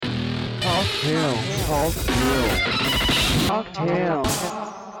Talk.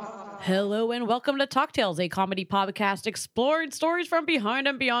 Hello and welcome to Talk Tales, a comedy podcast exploring stories from behind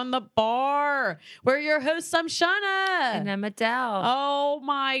and beyond the bar. We're your hosts, I'm Shauna. And I'm Adele. Oh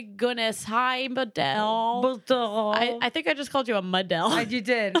my goodness. Hi, Madelle. I think I just called you a Madelle. You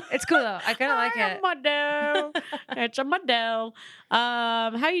did. It's cool though. I kind of like it. Madelle. It's a Madelle.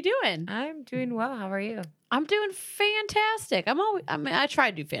 How you doing? I'm doing well. How are you? I'm doing fantastic. I try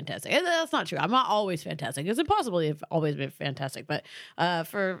to do fantastic. That's not true. I'm not always fantastic. It's impossible to always be fantastic. But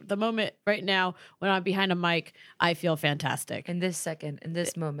for the moment right now, when I'm behind a mic, I feel fantastic. In this second, in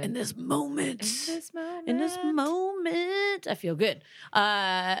this moment. In this moment, I feel good.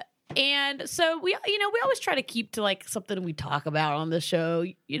 And so we always try to keep to like something we talk about on the show.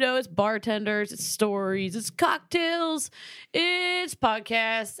 You know, it's bartenders, it's stories, it's cocktails, it's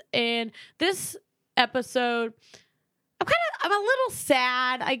podcasts, and this episode, I'm a little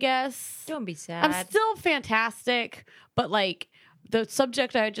sad, I guess. Don't be sad. I'm still fantastic, but like the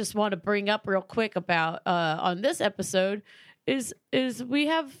subject I just want to bring up real quick about on this episode is we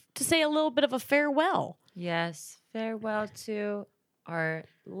have to say a little bit of a farewell. Yes, farewell to our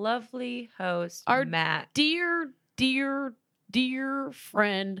lovely host, Our Matt. Dear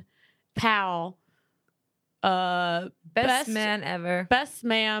friend, pal, Best man ever. best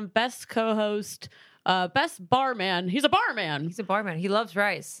man, best co-host, best barman. He's a barman. He's a barman. He loves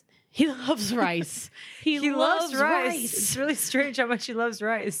rice. He loves rice. He loves rice. It's really strange how much he loves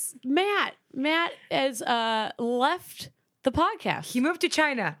rice. Matt has left the podcast. He moved to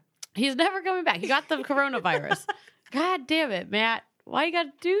China. He's never coming back. He got the coronavirus. God damn it, Matt. Why you got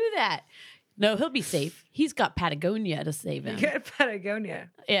to do that? No, he'll be safe. He's got Patagonia to save him. Get Patagonia.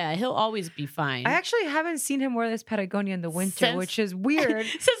 Yeah, he'll always be fine. I actually haven't seen him wear this Patagonia in the winter, which is weird.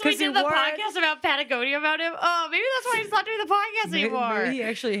 Since we did the podcast about Patagonia about him. Oh, maybe that's why he's not doing the podcast anymore. Maybe he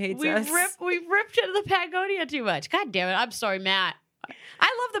actually hates us. We ripped into the Patagonia too much. God damn it. I'm sorry, Matt.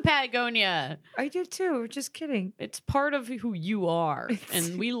 I love the Patagonia. I do too. We're just kidding. It's part of who you are,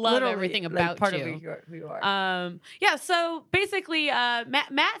 and we love everything about part you. Of who you are. Yeah. So basically,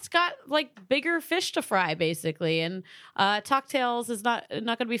 Matt's got like bigger fish to fry, basically, and Talk Tales is not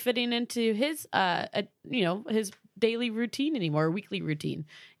going to be fitting into his his daily routine anymore, weekly routine,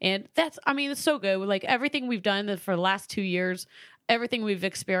 and it's so good. Like everything we've done for the last 2 years, everything we've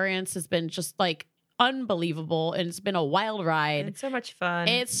experienced has been just like unbelievable, and it's been a wild ride. It's so much fun.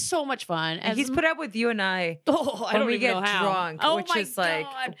 It's so much fun. And he's put up with you and I. Oh, I when don't we even get know how. drunk, Oh which my is like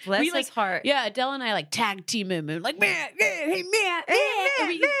God. bless We, his like, heart. Yeah, Adele and I like tag team him and like Matt, hey Matt, and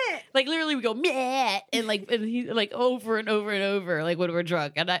we, Matt. like literally we go Matt and he like over and over and over like when we're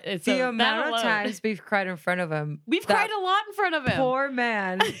drunk. And so the amount that of alone, times we've cried in front of him. we've cried a lot in front of him. Poor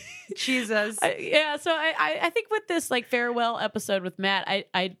man. Jesus. So I think with this like farewell episode with Matt,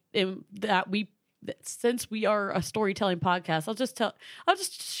 I am that since we are a storytelling podcast, I'll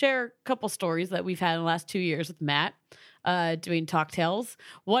just share a couple stories that we've had in the last 2 years with Matt doing Talk Tales.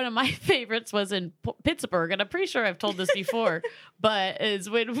 One of my favorites was in Pittsburgh, and I'm pretty sure I've told this before, but is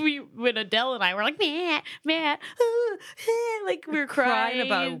when Adele and I were like, Matt, like we were crying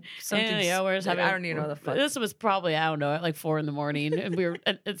about something. And, we're just having, I don't even know the fuck. This was probably, I don't know, at like 4 a.m. and we were,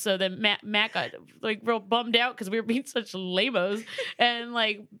 and so then Matt got like real bummed out because we were being such lamos, and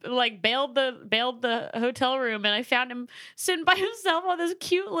like bailed the hotel room, and I found him sitting by himself on this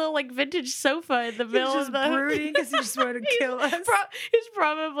cute little like vintage sofa in the middle of the brooding because he just wanted to kill us. He's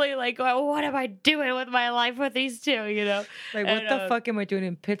probably like, well, what am I doing with my life with these two? You know, like what the fuck am I doing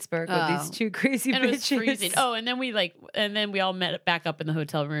in Pittsburgh with these two crazy and bitches? It was freezing. Oh, and then we all met back up in the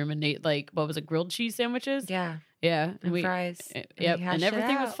hotel room and ate like what was it, grilled cheese sandwiches? Yeah, yeah, and fries. Yep, and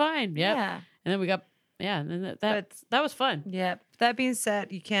everything was fine. Yep. Yeah, and then we got and that was fun. Yeah. That being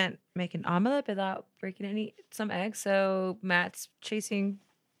said, you can't make an omelet without breaking some eggs. So Matt's chasing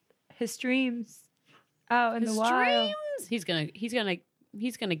his dreams out in the wild. He's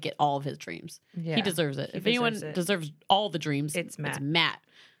gonna get all of his dreams. Yeah, he deserves it. If anyone deserves all the dreams, it's Matt.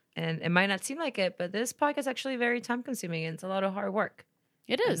 And it might not seem like it, but this podcast is actually very time consuming and it's a lot of hard work.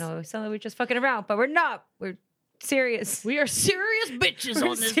 It is. No, it sounds like we're just fucking around, but we're not. We're serious. We are serious bitches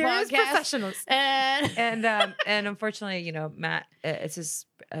on this serious podcast. Professionals. And unfortunately, Matt, it's just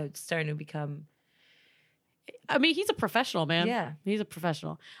starting to become. I mean, he's a professional, man. Yeah, he's a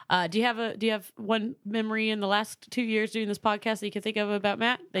professional. Do you have one memory in the last 2 years doing this podcast that you can think of about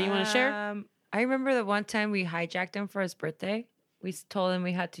Matt that you want to share? I remember the one time we hijacked him for his birthday. We told him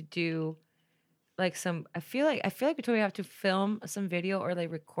we had to do like some. I feel like we told him we have to film some video or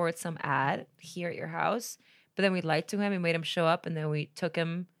like record some ad here at your house. But then we lied to him and made him show up, and then we took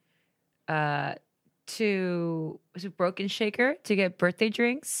him to Broken Shaker to get birthday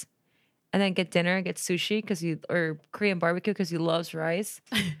drinks. and then get dinner, get sushi or Korean barbecue because he loves rice.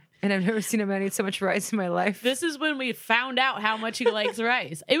 And I've never seen a man eat so much rice in my life. This is when we found out how much he likes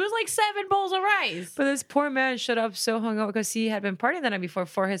rice. It was like 7 bowls of rice. But this poor man showed up so hungover because he had been partying the night before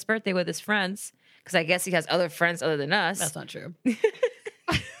for his birthday with his friends. Because I guess he has other friends other than us. That's not true.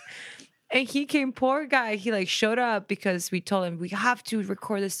 And he came, poor guy. He like showed up because we told him we have to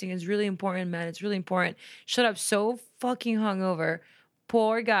record this thing. It's really important, man. It's really important. Showed up so fucking hungover.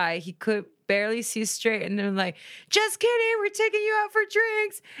 Poor guy. He could barely see straight. And then like, just kidding. We're taking you out for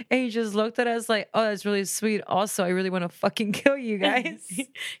drinks. And he just looked at us like, oh, that's really sweet. Also, I really want to fucking kill you guys.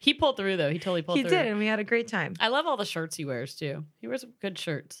 He pulled through though. He totally pulled He through. did. And we had a great time. I love all the shirts he wears too. He wears good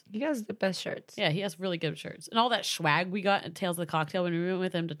shirts. He has the best shirts. Yeah, he has really good shirts. And all that swag we got at Tales of the Cocktail when we went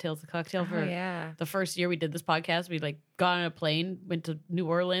with him to Tales of the Cocktail for yeah. the first year we did this podcast. We like got on a plane, went to New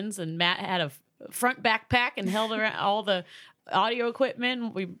Orleans, and Matt had a front backpack and held around all the audio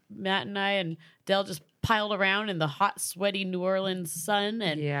equipment. Matt and I and Dell just piled around in the hot, sweaty New Orleans sun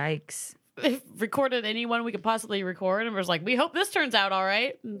and Yikes. recorded anyone we could possibly record, and was like, we hope this turns out all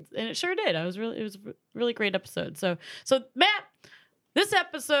right, and it sure did. It was a really great episode. So Matt, this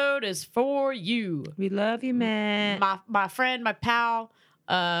episode is for you. We love you, Matt. My friend, my pal.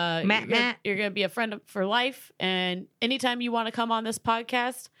 Matt. You're gonna be a friend for life, and anytime you want to come on this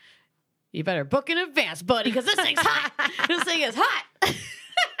podcast, you better book in advance, buddy, because this thing's hot. This thing is hot.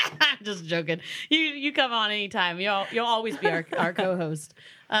 I'm just joking. You come on anytime. You'll always be our co-host.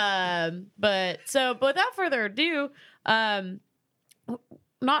 But without further ado, not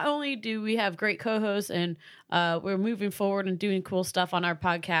only do we have great co-hosts and we're moving forward and doing cool stuff on our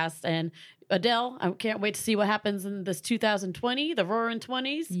podcast, and Adele, I can't wait to see what happens in this 2020, the Roaring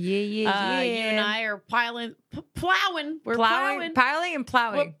 20s. Yeah. You and I are plowing. We're Piling and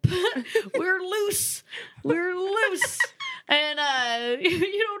plowing. We're loose. We're loose. And you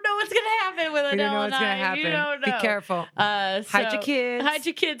don't know what's gonna happen with Adele. You don't know what's and gonna I. happen. You don't know. Be careful. Hide your kids. Hide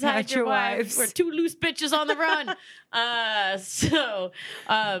your kids. Hide your wives. We're 2 loose bitches on the run.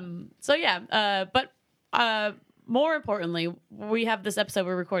 But more importantly, we have this episode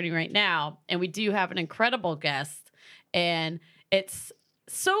we're recording right now, and we do have an incredible guest, and it's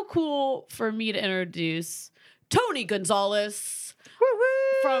so cool for me to introduce Tony Gonzalez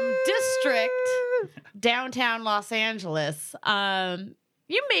from District, downtown Los Angeles.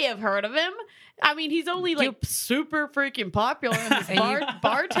 You may have heard of him. I mean, he's only like super freaking popular in this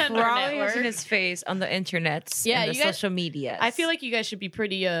bartender Probably network. seen his face on the internets, Yeah, and the you guys- social media. I feel like you guys should be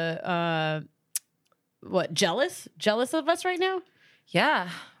pretty jealous of us right now. yeah,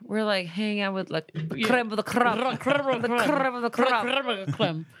 we're like hanging out with like the Yeah. creme of the crop, the creme of the crop.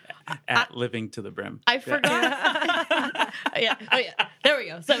 At Living to the Brim. I forgot. Yeah. Oh, yeah. There we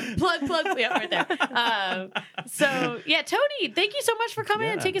go. So plug. Yeah, right there. Tony, thank you so much for coming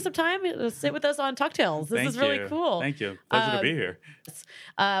and Yeah. taking some time to sit with us on Talktails. This is really cool. Thank you. Pleasure to be here.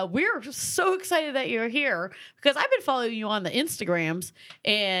 We're so excited that you're here because I've been following you on the Instagrams,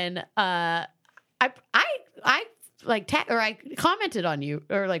 and I I commented on you,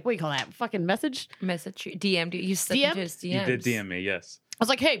 or like, what do you call that? Fucking message? Message you, DM'd you. You slipped DM? into his DMs. You did DM me, yes. I was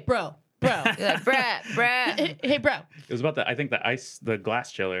like, hey, bro. You're like, bruh. Hey, bro. It was about the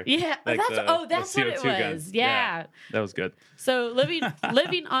glass chiller. Yeah. Like that's the what it CO2 gun. was. Yeah. That was good. So living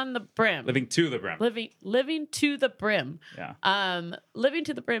on the brim. Living to the brim. Living to the brim. Yeah. Living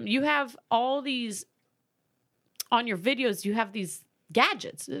to the brim. You have all these on your videos. You have these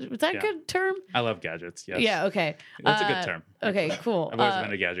gadgets. Is that a Yeah. good term? I love gadgets. Yes. Yeah. Okay. That's a good term. Okay. Cool. I've always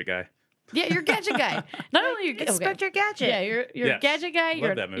been a gadget guy. Yeah, you're a gadget guy. Not only you're Inspector Gadget. Yeah, you're a Yes. gadget guy.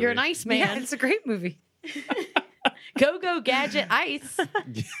 Love that movie. You're an ice man. Yeah, it's a great movie. Go gadget ice.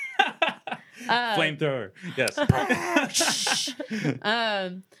 Flamethrower. Yes.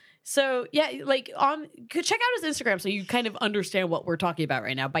 So yeah, like check out his Instagram so you kind of understand what we're talking about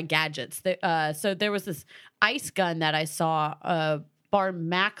right now by gadgets. So there was this ice gun that I saw. Bar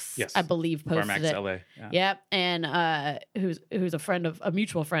Max, Yes. I believe, posted Bar Max it. LA. Yeah. Yep, and who's a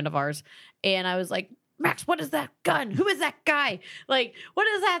mutual friend of ours, and I was like, Max, what is that gun? Who is that guy? Like, what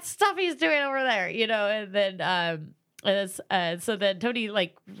is that stuff he's doing over there? You know, and then so then Tony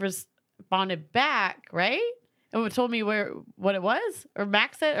like responded back, right? And told me what it was, or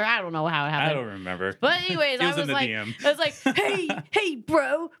Max said, or I don't know how it happened. I don't remember. But anyways, He I was in was the like, DM. hey,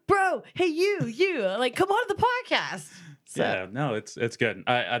 bro, hey, you, like, come on to the podcast. So, Yeah, no, it's good.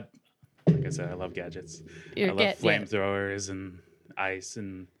 I like I said, I love gadgets. I love flamethrowers and ice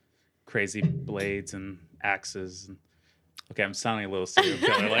and crazy blades and axes. Okay, I'm sounding a little serial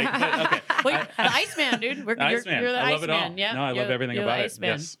killer like. But okay, Wait, the Iceman, dude. You're the I love it all. Iceman. Yeah, No, I love everything you're the about it. Iceman.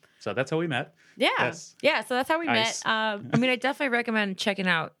 Yes. So that's how we met. Yeah, Yes. yeah. So that's how we Ice. met. I mean, I definitely recommend checking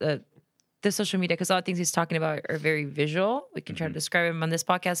out the the social media, because all the things he's talking about are very visual. We can try to describe him on this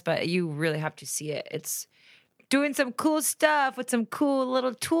podcast, but you really have to see it. It's doing some cool stuff with some cool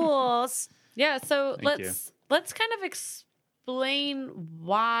little tools. Yeah, so let's kind of explain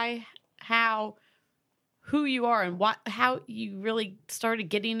why, how, who you are, and how you really started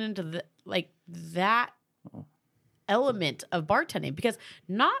getting into that element of bartending, because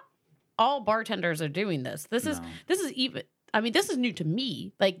not all bartenders are doing this. This is new to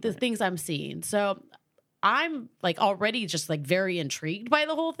me, like the things I'm seeing. So I'm like already just like very intrigued by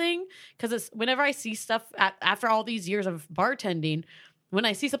the whole thing, because it's whenever I see stuff after all these years of bartending, when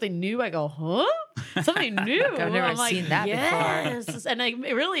I see something new, I go, huh? Something new. I've never seen that before. And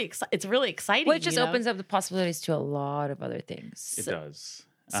it's really exciting. Well, it just opens up the possibilities to a lot of other things. It does.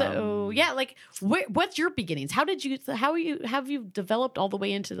 So like, what's your beginnings? How have you developed all the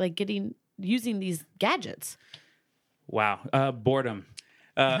way into like using these gadgets? Wow, boredom.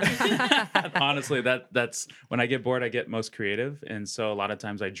 Honestly, that's when I get bored, I get most creative, and so a lot of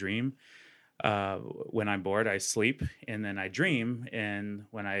times I dream. When I'm bored, I sleep, and then I dream, and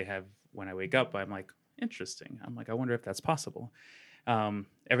when I wake up, I'm like, interesting. I'm like, I wonder if that's possible.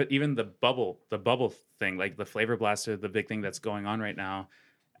 Even the bubble thing, like the Flavor Blaster, the big thing that's going on right now.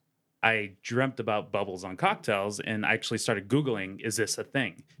 I dreamt about bubbles on cocktails, and I actually started Googling, is this a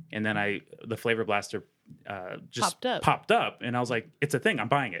thing? And then the Flavor Blaster just popped up, and I was like, it's a thing. I'm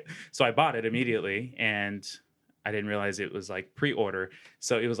buying it. So I bought it immediately, and I didn't realize it was like pre-order.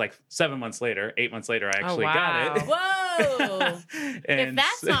 So it was like 8 months later, I actually got it. Whoa. If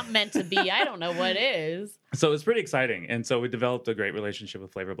that's not meant to be, I don't know what is. So it's pretty exciting. And so we developed a great relationship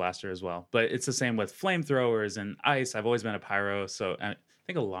with Flavor Blaster as well. But it's the same with flamethrowers and ice. I've always been a pyro. So I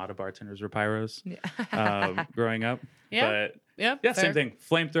think a lot of bartenders were pyros growing up. Yeah. But same thing.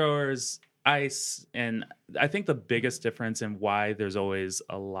 Flamethrowers, ice. And I think the biggest difference in why there's always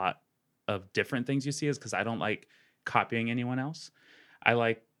a lot of different things you see is because I don't like copying anyone else. I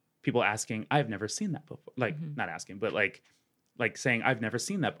like people asking, I've never seen that before. Like not asking, but like saying, I've never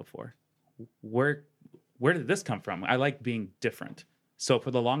seen that before. Where did this come from? I like being different. So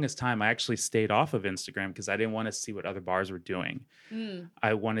for the longest time, I actually stayed off of Instagram because I didn't want to see what other bars were doing.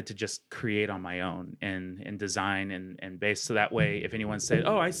 I wanted to just create on my own and design and base. So that way, if anyone said,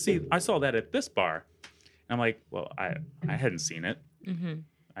 oh, I saw that at this bar. And I'm like, well, I hadn't seen it.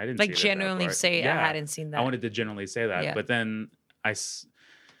 I didn't like genuinely say I hadn't seen that. I wanted to genuinely say that, but then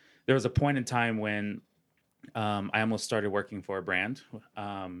there was a point in time when I almost started working for a brand,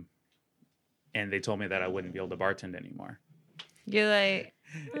 and they told me that I wouldn't be able to bartend anymore. You're like,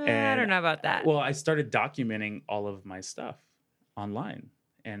 I don't know about that. Well, I started documenting all of my stuff online,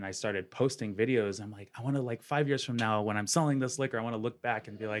 and I started posting videos. I'm like, I want to, like 5 years from now, when I'm selling this liquor, I want to look back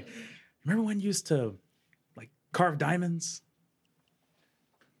and be like, remember when you used to like carve diamonds?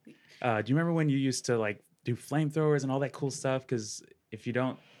 Do you remember when you used to like do flamethrowers and all that cool stuff? Because if you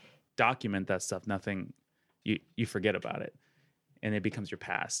don't document that stuff, you forget about it, and it becomes your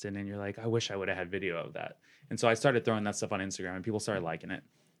past. And then you're like, I wish I would have had video of that. And so I started throwing that stuff on Instagram, and people started liking it,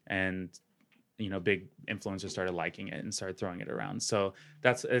 and big influencers started liking it and started throwing it around. So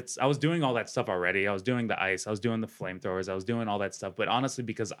I was doing all that stuff already. I was doing the ice, I was doing the flamethrowers, I was doing all that stuff. But honestly,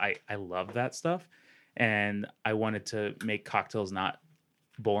 because I love that stuff, and I wanted to make cocktails not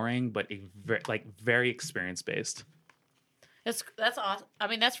boring, but very experience based. That's awesome. I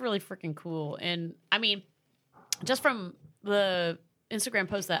mean, that's really freaking cool. And I mean, just from the Instagram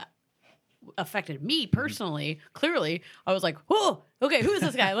post that affected me personally, clearly, I was like, "Oh, okay, who is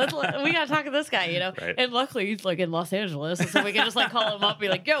this guy? We gotta talk to this guy," Right. And luckily, he's like in Los Angeles, and so we can just like call him up, and be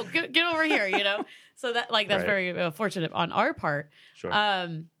like, "Yo, get over here," So that that's very fortunate on our part. Sure.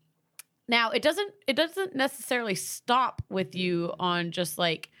 Now it doesn't necessarily stop with you on just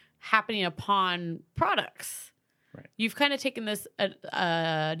like happening upon products. Right. You've kind of taken this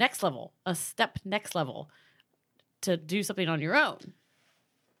a step next level to do something on your own.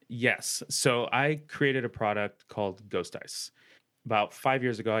 Yes. So I created a product called Ghost Ice. About 5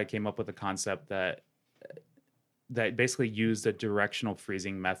 years ago, I came up with a concept that basically used a directional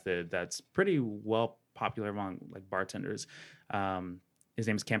freezing method that's pretty well popular among like bartenders. His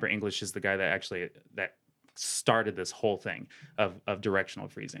name is Camper English, is the guy that started this whole thing of directional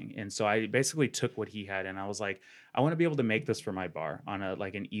freezing. And so I basically took what he had, and I was like, I want to be able to make this for my bar on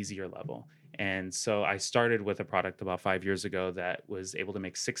an easier level. And so I started with a product about 5 years ago that was able to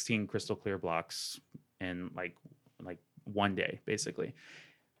make 16 crystal clear blocks in like 1 day, basically.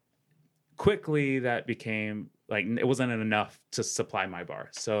 Quickly, that became it wasn't enough to supply my bar.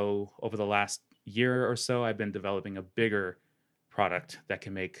 So over the last year or so, I've been developing a bigger product that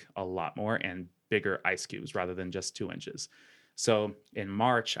can make a lot more and bigger ice cubes rather than just 2 inches. So in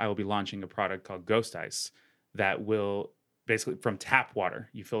March, I will be launching a product called Ghost Ice that will basically from tap water.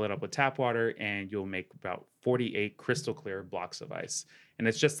 You fill it up with tap water and you'll make about 48 crystal clear blocks of ice. And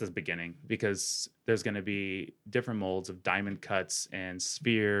it's just the beginning because there's going to be different molds of diamond cuts and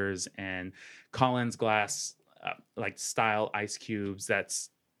spheres and Collins glass like style ice cubes. That's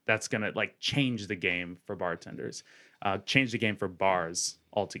going to like change the game for bartenders, change the game for bars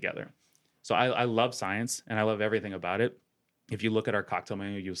altogether. So I love science and I love everything about it. If you look at our cocktail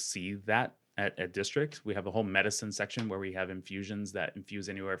menu, you'll see that at District. We have a whole medicine section where we have infusions that infuse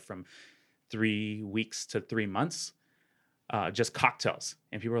anywhere from 3 weeks to 3 months, just cocktails.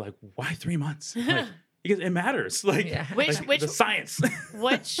 And people are like, why 3 months? Like, because it matters. Like, which the science.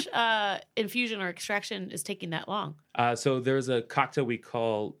 Which infusion or extraction is taking that long? So there's a cocktail we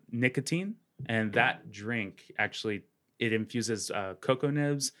call nicotine, and that drink actually, it infuses cocoa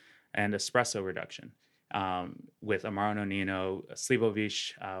nibs and espresso reduction with Amaro Nonino,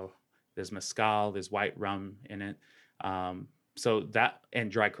 Slivovic, there's mezcal, there's white rum in it. So that, and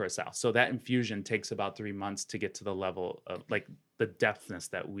dry curacao. So that infusion takes about 3 months to get to the level of like the depthness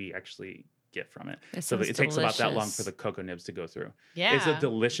that we actually get from it. So it takes about that long for the cocoa nibs to go through. Yeah. It's a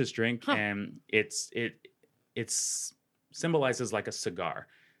delicious drink, and it symbolizes like a cigar.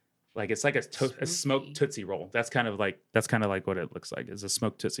 Like it's like a smoked Tootsie Roll. That's kind of like what it looks like. It's a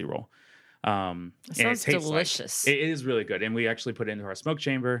smoked Tootsie Roll. It sounds delicious. It is really good, and we actually put it into our smoke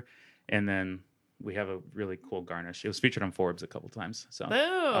chamber, and then we have a really cool garnish. It was featured on Forbes a couple times, so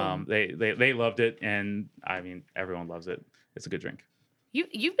they loved it, and I mean everyone loves it. It's a good drink.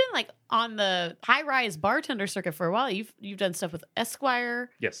 You've been like on the high rise bartender circuit for a while. You've done stuff with Esquire,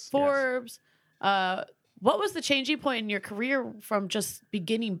 yes, Forbes. Yes. What was the changing point in your career from just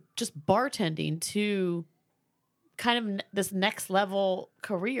beginning just bartending to kind of this next level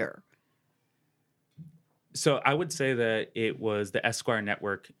career? So I would say that it was the Esquire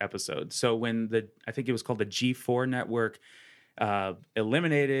Network episode. So when I think it was called the G4 Network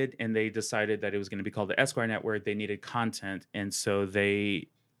eliminated, and they decided that it was going to be called the Esquire Network, they needed content, and so they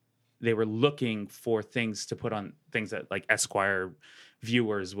were looking for things to put on things that like Esquire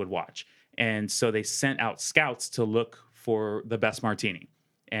viewers would watch. And so they sent out scouts to look for the best martini.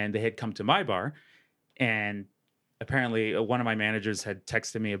 And they had come to my bar. And apparently one of my managers had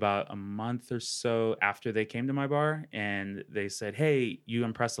texted me about a month or so after they came to my bar. And they said, hey, you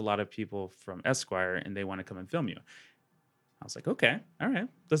impressed a lot of people from Esquire and they want to come and film you. I was like, okay, all right,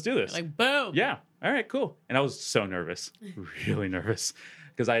 let's do this. Like, boom. Yeah, all right, cool. And I was so nervous, really nervous,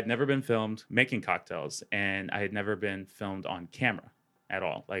 because I had never been filmed making cocktails. And I had never been filmed on camera at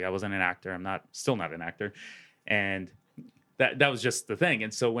all. Like I wasn't an actor. I'm still not an actor. And that was just the thing.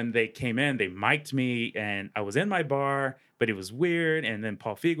 And so when they came in, they mic'd me and I was in my bar, but it was weird. And then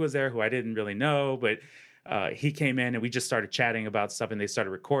Paul Feig was there, who I didn't really know, but he came in and we just started chatting about stuff and they started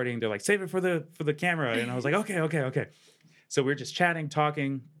recording. They're like, save it for the camera. And I was like, okay. So we were just chatting,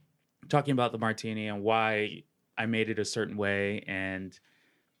 talking about the martini and why I made it a certain way. And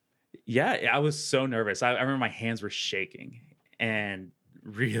yeah, I was so nervous. I remember my hands were shaking and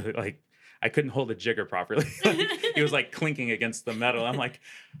really like I couldn't hold the jigger properly. It was like clinking against the metal. I'm like,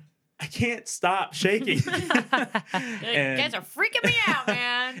 I can't stop shaking. You guys are freaking me out,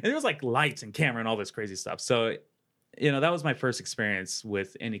 man. And there was like lights and camera and all this crazy stuff. So, that was my first experience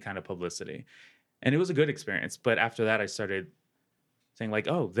with any kind of publicity. And it was a good experience. But after that, I started saying like,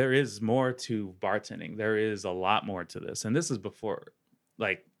 oh, there is more to bartending. There is a lot more to this. And this is before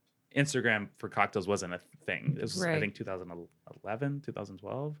like Instagram for cocktails wasn't a thing. This was, I think, 2011,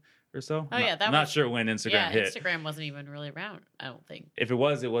 2012 or so. Oh, yeah. I'm not sure when Instagram hit. Instagram wasn't even really around, I don't think. If it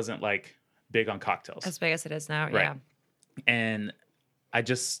was, it wasn't like big on cocktails. As big as it is now, right. Yeah. And I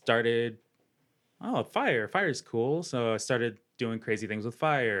just started, fire. Fire's cool. So I started doing crazy things with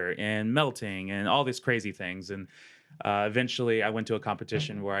fire and melting and all these crazy things. And eventually I went to a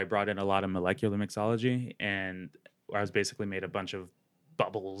competition where I brought in a lot of molecular mixology and where I was basically made a bunch of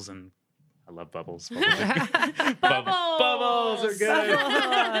bubbles, and I love bubbles. Bubbles are good.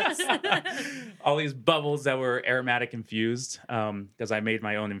 All these bubbles that were aromatic infused, because I made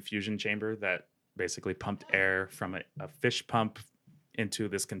my own infusion chamber that basically pumped air from a fish pump into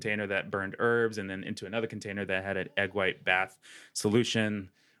this container that burned herbs, and then into another container that had an egg white bath solution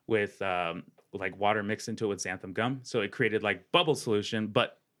with like water mixed into it with xanthan gum. So it created like bubble solution,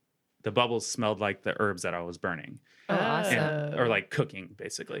 but the bubbles smelled like the herbs that I was burning. Oh, awesome. Or like cooking,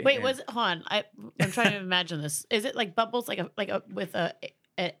 basically. Wait, hold on. I'm trying to imagine this. Is it like bubbles, like a with a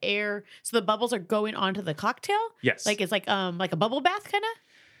air? So the bubbles are going onto the cocktail. Yes. Like it's like a bubble bath kind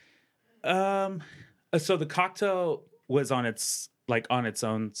of. So the cocktail was on its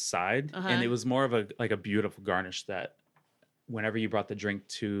own side, and it was more of a beautiful garnish that whenever you brought the drink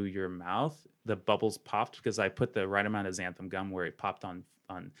to your mouth, the bubbles popped because I put the right amount of xanthan gum where it popped on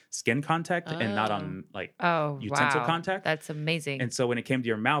skin contact and not on like utensil contact. That's amazing. And so when it came to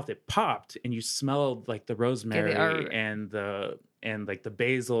your mouth, it popped, and you smelled like the rosemary and like the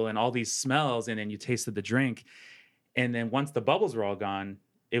basil and all these smells, and then you tasted the drink. And then once the bubbles were all gone,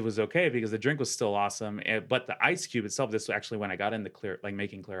 it was okay because the drink was still awesome. But the ice cube itself, this was actually when I got into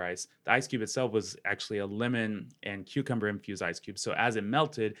making clear ice, the ice cube itself was actually a lemon and cucumber infused ice cube. So as it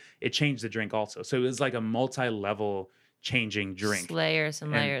melted, it changed the drink also. So it was like a multi-level changing drink. Just layers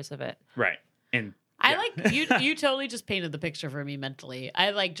and layers of it. Right. And I like you totally just painted the picture for me mentally.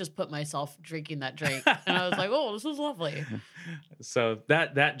 I like just put myself drinking that drink and I was like, oh, this is lovely. So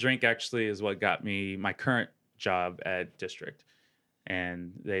that drink actually is what got me my current job at District.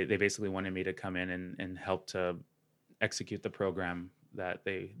 And they basically wanted me to come in and help to execute the program that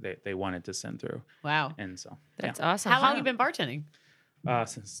they wanted to send through. Wow. And so that's awesome. How long have you been bartending?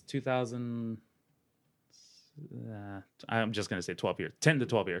 Since 2000. I'm just gonna say 12 years, 10 to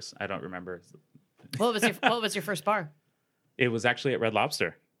 12 years. I don't remember. What was your first bar? It was actually at Red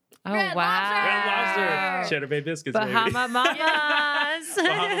Lobster. Oh, Red wow. Red Lobster. Cheddar Bay biscuits. Bahama Mamas.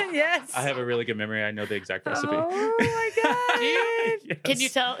 Yes. I have a really good memory. I know the exact recipe. Oh my god. Yes. Can you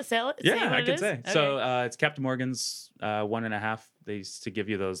sell it? Yeah, I can say. Okay. So it's Captain Morgan's 1.5. They used to give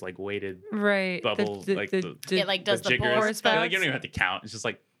you those like weighted Right. bubble, like the It like does the jiggers. pour Like, spouts? you don't even have to count. It's just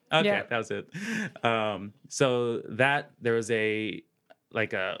like, okay, Yeah. that was it. So that there was a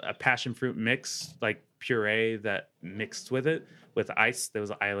passion fruit mix, like puree that mixed with it with ice. There was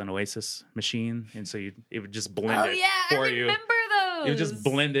an Island Oasis machine, and so it would just blend it for you. I remember those. It would just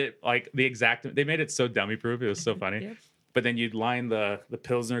blend it like the exact. They made it so dummy proof. It was so funny. Yep. But then you'd line the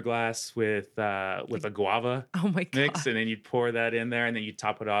Pilsner glass with a guava Oh my god. mix, and then you'd pour that in there, and then you'd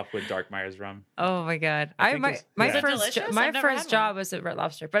top it off with Dark Myers rum. Oh my god. I think My it's- yeah. Is it first delicious? I've my never had first one. job was at Red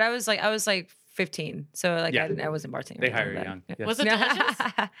Lobster, but I was like 15, so like Yeah. I wasn't bartending. They or hire you anything young. then. Yes. Was it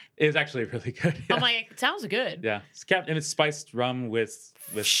delicious? It was actually really good. Yeah. I'm like, it sounds good. Yeah, and it's spiced rum with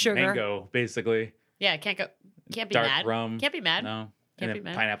Sugar. mango, basically. Yeah, can't be Dark mad. rum. Can't be mad. No, Can't and be then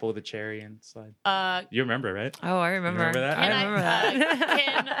mad. pineapple with a cherry inside. Uh, You remember, right? Oh, I remember. Remember that? I remember that.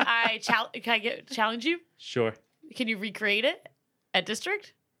 can I challenge you? Sure. Can you recreate it at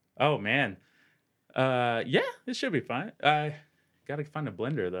District? Oh man. Yeah, it should be fine. I gotta find a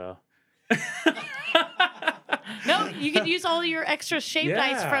blender though. No, you can use all your extra shaved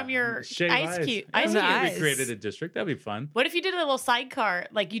ice from your Shaved ice cube. Yeah, Ice we cube. could Nice. recreate it at District. That'd be fun. What if you did a little sidecar,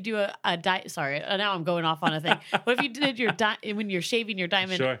 like you do sorry, now I'm going off on a thing. What if you did when you're shaving your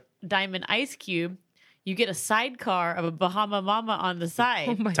diamond ice cube, you get a sidecar of a Bahama Mama on the Oh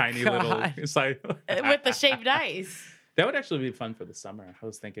side my Tiny god. little side. with the shaved ice. That would actually be fun for the summer. I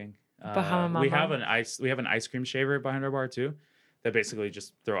was thinking. Bahama we Mama. have an ice cream shaver behind our bar too, that basically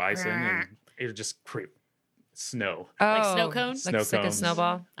just throw ice in and it'll just create snow. Like Oh, snow cones? Like, Snow like a cones.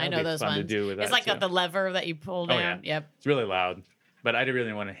 snowball. I That'd know be those fun ones. to do with It's that, like too. the lever that you pull down. Oh, yeah. Yep. It's really loud, but I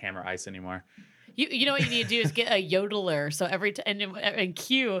really want to hammer ice anymore. You know what you need to do is get a yodeler. So and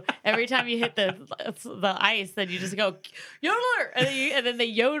cue every time you hit the ice, then you just go yodeler, and then they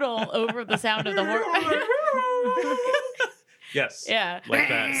yodel over the sound of the horn. Yes. Yeah. Like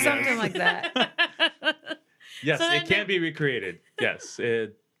that. yes. Something like that. Yes, So then it can be recreated. Yes. Yeah.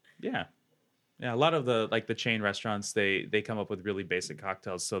 Yeah, a lot of the chain restaurants, they come up with really basic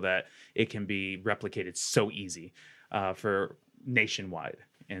cocktails so that it can be replicated so easy for nationwide.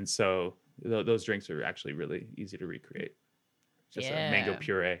 And so those drinks are actually really easy to recreate. Just a mango Yeah.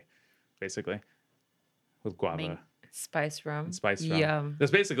 puree, basically, with guava Spice rum. and spice rum. Yum. That's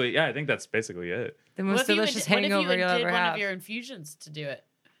basically, I think that's basically it. The What most if you delicious what if you hangover you'll did ever one have. of your infusions to do it?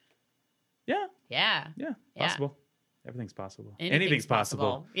 Yeah, Yeah. yeah, Yeah. possible. Everything's possible. Anything's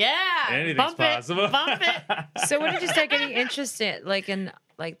possible. Yeah. Anything's Bump possible. It, bump it. So when did you start getting interested, like in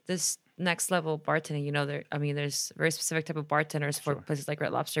like this next level bartending? You know, there's very specific type of bartenders for Sure. places like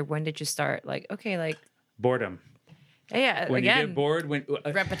Red Lobster. When did you start? Like, okay, like Boredom. yeah, When you again, get bored,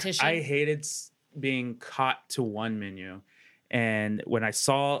 Repetition. I hated being caught to one menu, and when I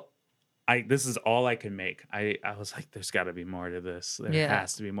saw, this is all I could make. I was like, there's got to be more to this. There Yeah.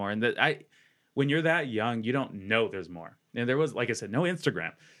 has to be more. And when you're that young, you don't know there's more. And there was, like I said, no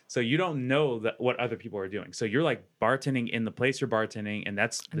Instagram, so you don't know what other people are doing. So you're like bartending in the place you're bartending, and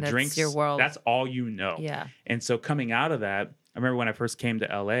that's the And that's drinks. your world. That's all you know. yeah, And so coming out of that, I remember when I first came to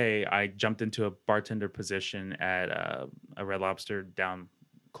LA, I jumped into a bartender position at a Red Lobster down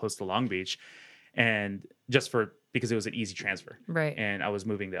close to Long Beach, and because it was an easy transfer. right. And I was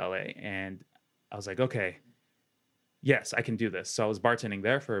moving to LA, and I was like, okay, yes, I can do this. So I was bartending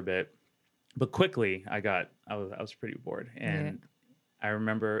there for a bit, but quickly I was pretty bored, and I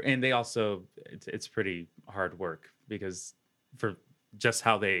remember, and they also it's pretty hard work because for just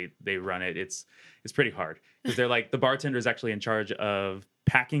how they run it, it's pretty hard because they're like the bartender is actually in charge of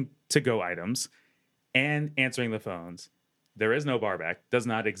packing to-go items and answering the phones. There is no bar back, does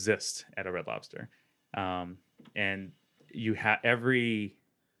not exist at a Red Lobster, and you have every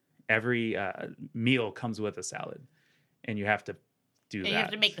meal comes with a salad, and you have to do that. You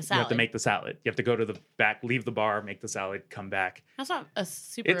have to make the salad. You have to make the salad. You have to go to the back, leave the bar, make the salad, come back. That's not a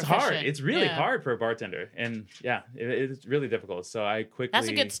super. It's efficient. hard. It's really hard for a bartender, and it's really difficult. So I quickly. That's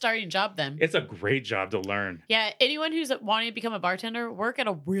a good starting job then. It's a great job to learn. Yeah, anyone who's wanting to become a bartender, work at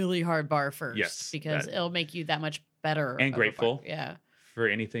a really hard bar first. Yes, because it'll make you that much better and grateful. Yeah. For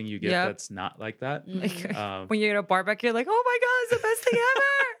anything you get that's not like that. Mm-hmm. When you get a bar back, you're like, oh my God, it's the best thing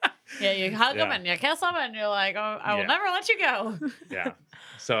ever. Yeah, you hug them and you kiss them and you're like, oh, I will never let you go. Yeah.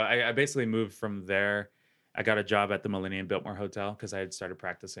 So I basically moved from there. I got a job at the Millennium Biltmore Hotel because I had started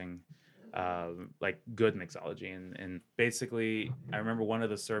practicing like good mixology. And basically, I remember one of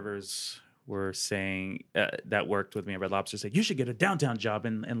the servers were saying that worked with me at Red Lobster said, you should get a downtown job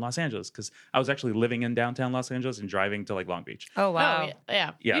in Los Angeles because I was actually living in downtown Los Angeles and driving to like Long Beach. Oh, wow. Oh,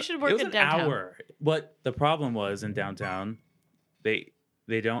 yeah. You should work in downtown. Hour. But the problem was in downtown,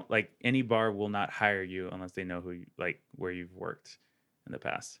 they don't like any bar will not hire you unless they know who you, like where you've worked in the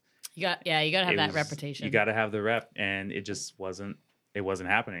past. You got to have that reputation. You got to have the rep, and it just wasn't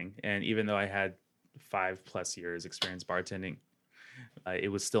happening. And even though I had 5+ years experience bartending, it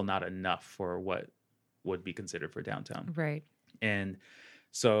was still not enough for what would be considered for downtown. Right. And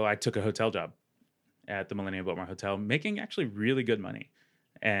so I took a hotel job at the Millennium Biltmore Hotel, making actually really good money,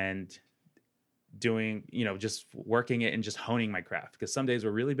 and doing, just working it and just honing my craft because some days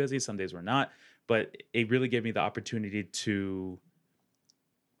were really busy, some days were not, but it really gave me the opportunity to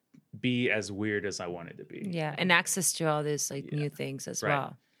be as weird as I wanted to be. Yeah. And access to all these like new things as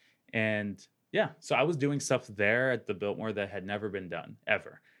well. And so I was doing stuff there at the Biltmore that had never been done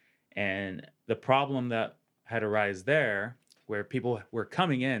ever. And the problem that had arisen there where people were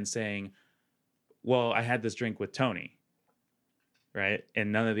coming in saying, well, I had this drink with Tony. Right.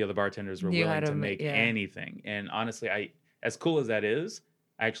 And none of the other bartenders were willing to make anything. And honestly, as cool as that is,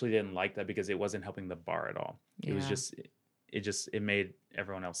 I actually didn't like that because it wasn't helping the bar at all. It was it made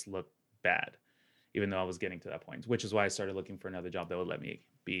everyone else look bad, even though I was getting to that point, which is why I started looking for another job that would let me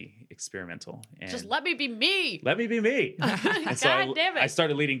be experimental. And just let me be me. Let me be me. And so God damn it. I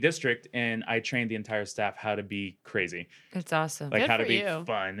started leading district, and I trained the entire staff how to be crazy. That's awesome. Like how to be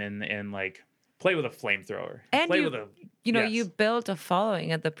fun and like play with a flamethrower. And you built a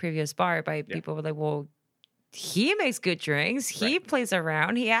following at the previous bar by people were like, well, he makes good drinks. He plays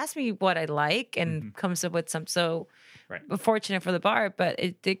around. He asked me what I like and comes up with some. So fortunate for the bar, but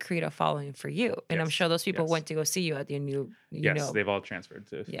it did create a following for you. And I'm sure those people went to go see you at your new, they've all transferred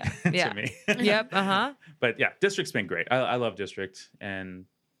to, to me. Yep. Uh-huh. But District's been great. I love District. And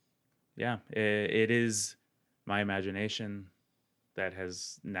it is my imagination that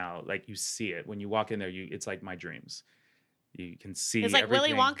has now, like, you see it. When you walk in there, it's like my dreams. You can see it's like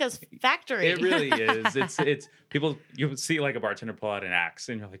everything. Willy Wonka's factory. It really is. It's people. You see like a bartender pull out an axe,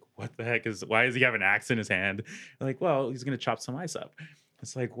 and you're like, "What the heck why does he have an axe in his hand?" You're like, well, he's gonna chop some ice up.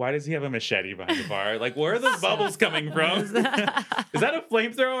 It's like, why does he have a machete behind the bar? Like, where are those bubbles coming from? Is that a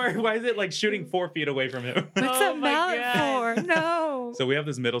flamethrower? Why is it like shooting 4 feet away from him? What's that mallet for? No. So we have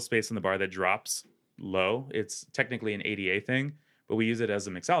this middle space in the bar that drops low. It's technically an ADA thing, but we use it as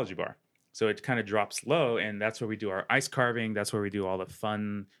a mixology bar. So it kind of drops low, and that's where we do our ice carving. That's where we do all the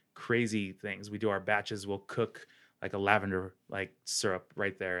fun, crazy things. We do our batches. We'll cook like a lavender like syrup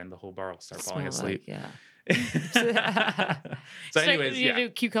right there, and the whole bar will start falling asleep. So anyways, you do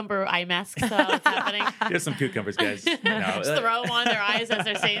cucumber eye masks. What's happening? Here's some cucumbers, guys. Just throw them on their eyes as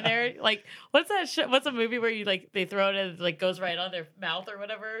they're sitting there. Like, what's that? What's a movie where you like they throw it and it like goes right on their mouth or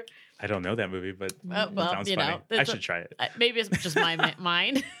whatever? I don't know that movie, but it sounds funny. I should try it. Maybe it's just my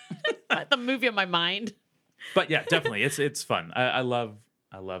mind. The movie of my mind. But yeah, definitely, it's fun. I love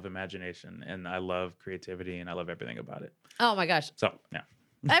imagination, and I love creativity, and I love everything about it. Oh my gosh! So yeah.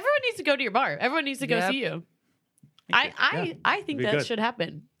 Everyone needs to go to your bar. Everyone needs to go see you. I think that should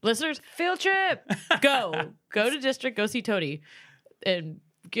happen. Listeners, field trip. Go to District. Go see Tony, and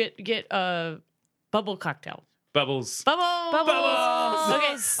get a bubble cocktail. Bubbles. Okay.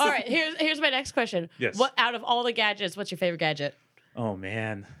 All right. Here's my next question. Yes. What out of all the gadgets, what's your favorite gadget? Oh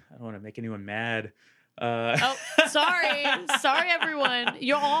man, I don't want to make anyone mad. Sorry, everyone.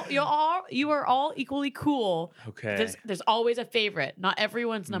 You are all equally cool. Okay. There's always a favorite. Not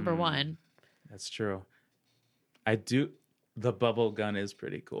everyone's number one. That's true. I do. The bubble gun is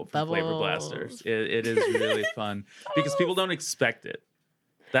pretty cool from Flavor Bubbles. Blasters. It is really fun because people don't expect it.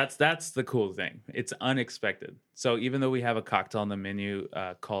 That's the cool thing. It's unexpected. So even though we have a cocktail on the menu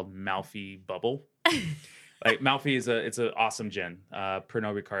called Malfi Bubble, like Malfi it's an awesome gin.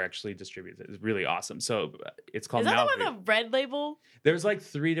 Pernod Ricard actually distributes it. It's really awesome. So it's called Is that Malfi. the one with the red label? There's like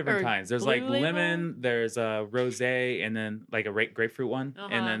 3 different Or kinds. There's blue like label? lemon, there's a rosé, and then like a grapefruit one, Uh-huh.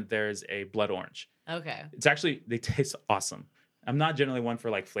 and then there's a blood orange. Okay. It's actually, they taste awesome. I'm not generally one for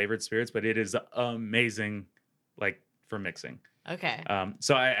like flavored spirits, but it is amazing, like for mixing. Okay.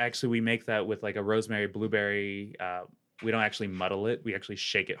 So we make that with like a rosemary blueberry. We don't actually muddle it. We actually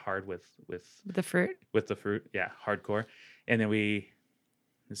shake it hard with The fruit. the fruit. Yeah, hardcore. And then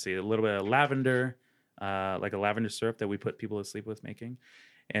let's see, a little bit of lavender, like a lavender syrup that we put people to sleep with making,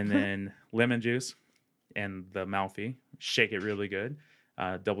 and then lemon juice and the Malfi. Shake it really good.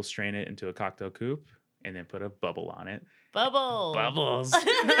 Double strain it into a cocktail coupe, and then put a bubble on it. Bubbles.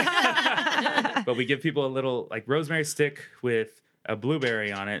 But we give people a little like rosemary stick with a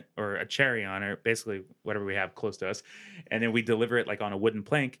blueberry on it or a cherry on it, basically whatever we have close to us, and then we deliver it like on a wooden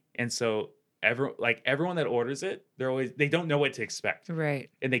plank. And so everyone that orders it, they don't know what to expect, Right.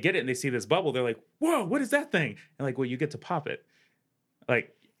 and they get it and they see this bubble, they're like, "Whoa, what is that thing?" And like, well, you get to pop it,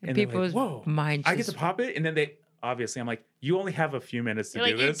 like, and they're People's like, "Whoa, mind I get just- to pop it," and then they. Obviously, I'm like, you only have a few minutes to You're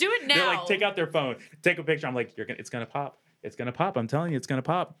do like, you this. do it They're now. like, take out their phone, take a picture. I'm like, it's gonna pop. It's gonna pop. I'm telling you, it's gonna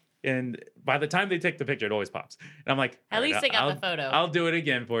pop. And by the time they take the picture, it always pops. And I'm like, At all least right, they got I'll- the photo. I'll do it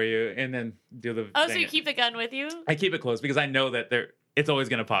again for you, and then do the. Oh, so thing. you keep the gun with you? I keep it close because I know that it's always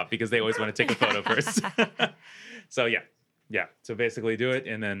gonna pop because they always want to take a photo first. So yeah. So basically, do it,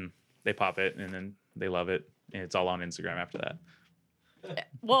 and then they pop it, and then they love it, and it's all on Instagram after that.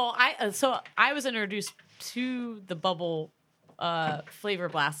 Well, I was introduced to the bubble flavor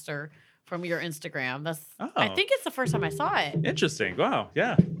blaster from your Instagram. I think it's the first time I saw it. Interesting. Wow.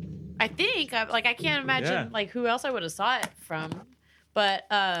 Yeah. I think I can't imagine Yeah. like who else I would have saw it from. But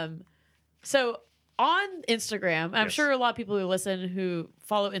so on Instagram, I'm Yes. sure a lot of people who listen who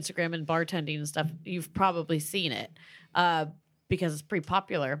follow Instagram and bartending and stuff, you've probably seen it because it's pretty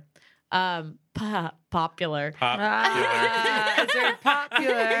popular. Popular. It's very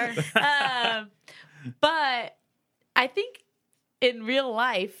popular. But I think in real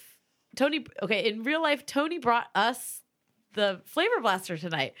life, Tony brought us the flavor blaster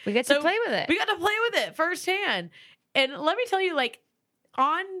tonight. We get to play with it. We got to play with it firsthand. And let me tell you, like,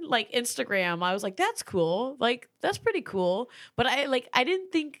 on like Instagram, I was like, that's cool. Like, that's pretty cool. But I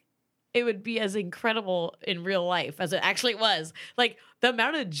didn't think it would be as incredible in real life as it actually was. Like, the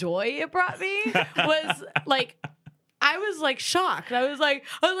amount of joy it brought me was like, I was like shocked. I was like,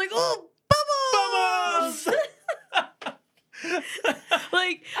 oh, bubbles!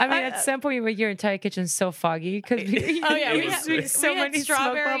 Like, I mean, at some point, your entire kitchen's so foggy because oh yeah, we had so many smoke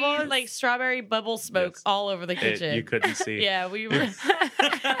strawberry bubbles. like strawberry bubble smoke Yes. all over the kitchen. You couldn't see. Yeah, we were.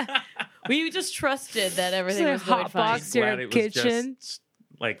 We just trusted that everything It's was a going hot fine. box. your Glad it was kitchen.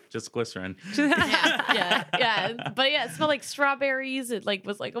 just glycerin. yeah. But yeah, it smelled like strawberries. It like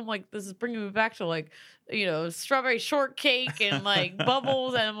was like, I'm like, this is bringing me back to like, strawberry shortcake and like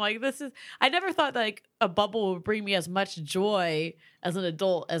bubbles. And I'm like, I never thought that, like a bubble would bring me as much joy as an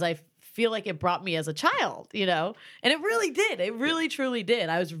adult as I feel like it brought me as a child, and it really did. It really, truly did.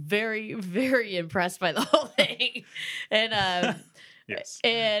 I was very, very impressed by the whole thing. And, Yes.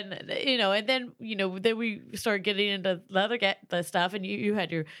 and and then then we started getting into the stuff, and you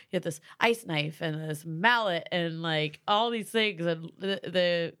had this ice knife and this mallet and like all these things, and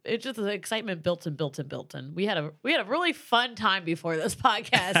the excitement built and we had a really fun time before this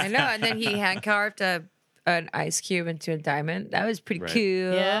podcast. I know. And then he hand carved an ice cube into a diamond. That was pretty Right.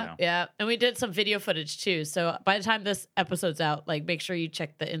 cool. Yeah, and we did some video footage too. So by the time this episode's out, like make sure you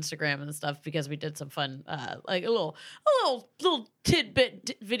check the Instagram and stuff because we did some fun, like a little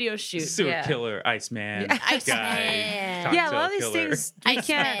tidbit video shoot. Sewer Yeah. killer, Iceman, Iceman. guy, Yeah, a cocktail lot of these killer. things we Ice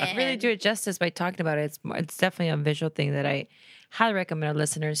can't really Man. do it justice by talking about it. It's definitely a visual thing that I highly recommend our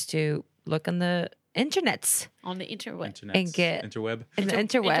listeners to look on the internets On the interweb. Internets, and get- interweb, and the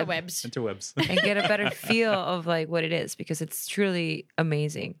interweb Interwebs. interwebs. and get a better feel of like what it is because it's truly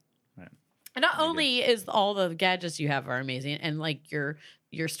amazing. And not only is all the gadgets you have are amazing, and like your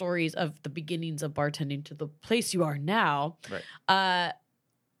stories of the beginnings of bartending to the place you are now, Right.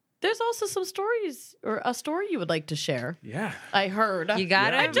 There's also some stories or a story you would like to share. Yeah. I heard. You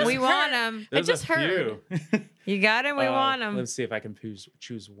got Yeah. him. We want him. I just heard. You got him. We want him. Let's see if I can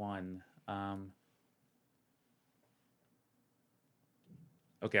choose one.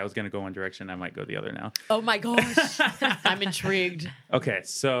 Okay, I was gonna go one direction. I might go the other now. Oh my gosh, I'm intrigued. Okay,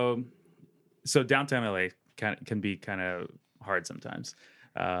 so downtown LA, can be kind of hard sometimes.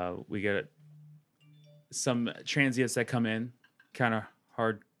 We get some transients that come in kind of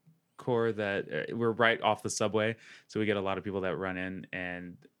hardcore that we're right off the subway, so we get a lot of people that run in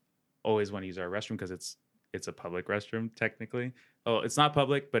and always want to use our restroom because it's a public restroom technically. Oh, it's not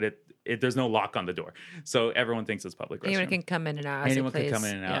public, but there's no lock on the door, so everyone thinks it's public restroom. Anyone can come in and out. Anyone can come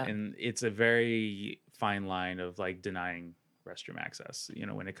in and out, and it's a very fine line of like denying restroom access.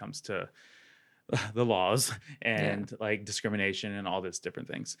 When it comes to the laws and like discrimination and all this different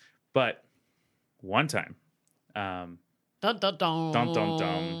things. But one time, dun, dun,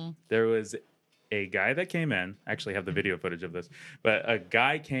 dun, there was a guy that came in. I actually have the video footage of this, but a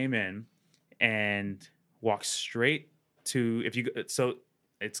guy came in and walked straight to, so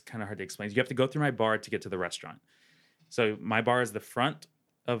it's kind of hard to explain. You have to go through my bar to get to the restaurant. So my bar is the front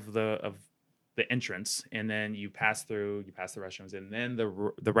of the entrance, and then you pass the restrooms, and then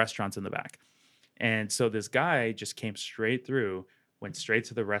the restaurant's in the back. And so this guy just came straight through, went straight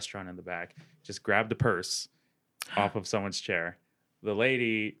to the restaurant in the back, just grabbed a purse off of someone's chair. The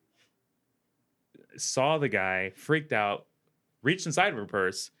lady saw the guy, freaked out, reached inside of her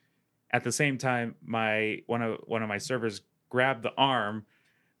purse. At the same time, one of my servers grabbed the arm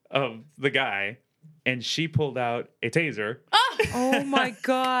of the guy, and she pulled out a taser. Oh my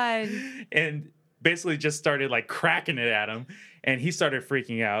God. And basically just started like cracking it at him, and he started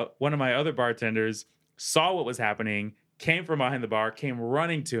freaking out. One of my other bartenders saw what was happening, came from behind the bar, came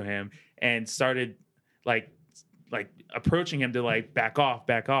running to him, and started like approaching him to like back off.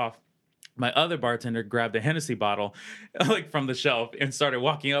 My other bartender grabbed a Hennessy bottle like from the shelf and started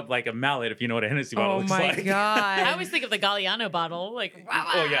walking up like a mallet, if you know what a Hennessy bottle looks like. Oh my God. I always think of the Galliano bottle. Like,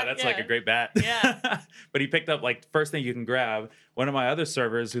 oh yeah, that's like a great bat. Yeah. But he picked up like first thing you can grab. One of my other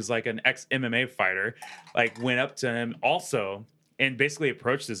servers, who's like an ex-MMA fighter, like went up to him also and basically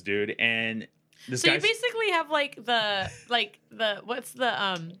approached this dude. And this guy. You basically have what's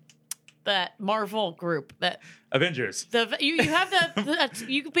that Marvel group that Avengers. You have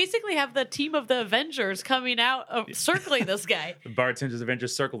you basically have the team of the Avengers coming out of circling this guy. The bartenders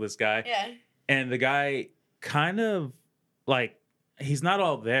Avengers circle this guy. Yeah. And the guy kind of like he's not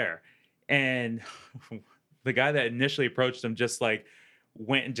all there. And the guy that initially approached him just like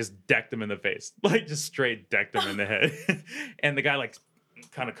went and just decked him in the face. Like just straight decked him in the head. And the guy like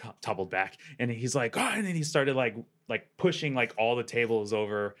kind of toppled back, and he's like, oh, and then he started like pushing like all the tables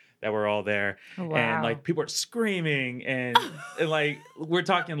over that were all there. Wow. And like people are screaming and like we're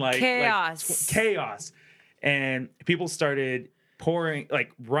talking like chaos, and people started pouring,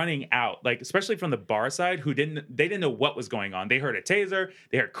 like running out, like especially from the bar side, they didn't know what was going on. They heard a taser,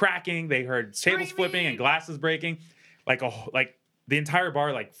 they heard cracking, they heard tables flipping and glasses breaking, like the entire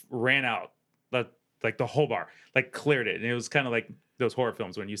bar like ran out, like the whole bar like cleared it, and it was kind of like those horror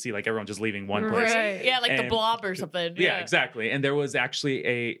films when you see like everyone just leaving one place. Right. Yeah, like the Blob or something. Yeah, exactly. And there was actually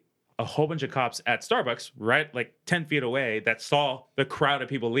a whole bunch of cops at Starbucks right like 10 feet away that saw the crowd of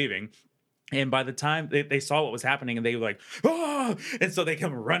people leaving. And by the time they saw what was happening, and they were like, oh, and so they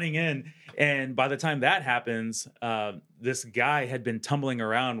come running in. And by the time that happens, this guy had been tumbling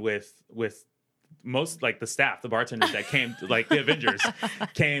around with most like the staff, the bartenders that came, like the Avengers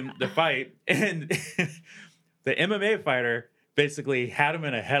came to fight. And the MMA fighter basically had him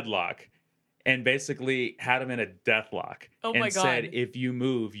in a headlock and basically had him in a death lock. Oh my and God. said, if you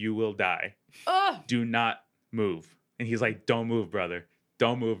move, you will die. Do not move. And he's like, don't move, brother.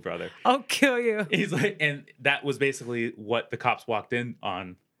 Don't move, brother. I'll kill you. He's like, and that was basically what the cops walked in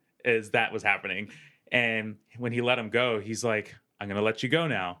on, is that was happening. And when he let him go, he's like, I'm going to let you go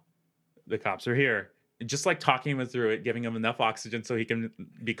now. The cops are here. And just like talking him through it, giving him enough oxygen so he can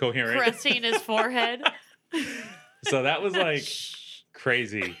be coherent. Caressing his forehead. So that was like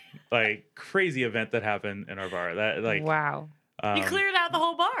crazy event that happened in our bar. That like wow. You cleared out the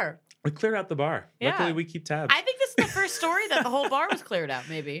whole bar. We cleared out the bar. Yeah. Luckily, we keep tabs. I think this is the first story that the whole bar was cleared out.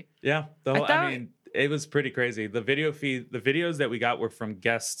 Maybe. Yeah, I mean, it was pretty crazy. The videos that we got were from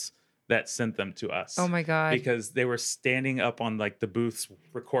guests that sent them to us. Oh my God. Because they were standing up on like the booths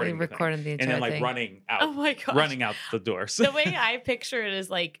recording the entire and then like thing. running out. Oh my gosh. Running out the doors. The way I picture it is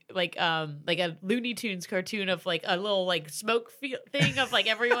like a Looney Tunes cartoon of like a little like smoke thing of like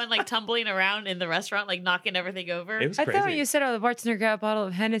everyone like tumbling around in the restaurant, like knocking everything over. It was I crazy. thought when you said, "Oh, the bartender grabbed a bottle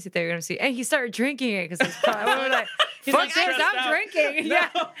of Hennessy," they were going to see, and he started drinking it because we were like, He's "Fuck like, this, I'm I'm drinking." No. Yeah,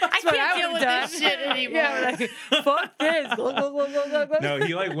 I can't deal with this shit anymore. Yeah, like, fuck this. Go, go, go, go, go, go. No,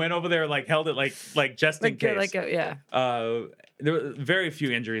 he like went over there, like held it like just in case. Yeah. There were very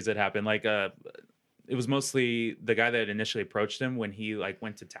few injuries that happened. Like it was mostly the guy that initially approached him. When he like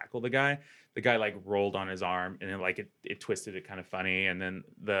went to tackle the guy like rolled on his arm, and then like it twisted it kind of funny. And then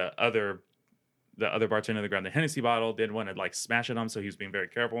the the other bartender that grabbed the Hennessy bottle didn't want to like smash it on him, so he was being very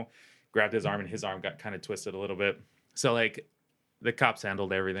careful. Grabbed his arm, and his arm got kind of twisted a little bit. So like the cops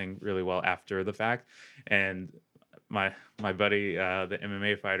handled everything really well after the fact. And my buddy, the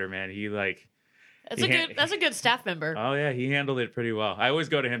MMA fighter, man, he like. That's a good staff member. Oh yeah, he handled it pretty well. I always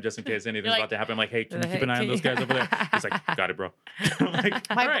go to him just in case anything's about to happen. I'm like, hey, can you keep an eye on those guys over there? He's like, got it, bro. I'm like,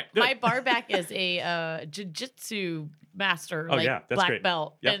 all right, good. My bar back is a jiu-jitsu master, Oh like yeah, that's black great.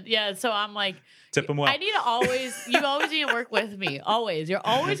 belt. Yep. And yeah, so I'm like, Tip him well. I need to you always need to work with me. Always. You're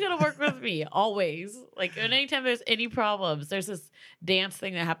always going to work with me. Always. Like, anytime there's any problems, there's this dance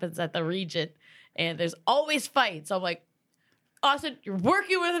thing that happens at the Regent, and there's always fights. So I'm like, Austin, you're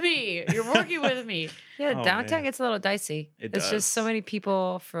working with me. You're working with me. Yeah, Oh, downtown man. gets a little dicey. It It's does. just so many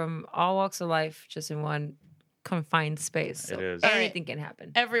people from all walks of life just in one confined space. So It is. anything can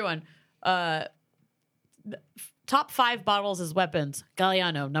happen. Everyone, top 5 bottles as weapons.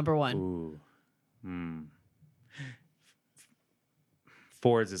 Galliano, number 1. Ooh.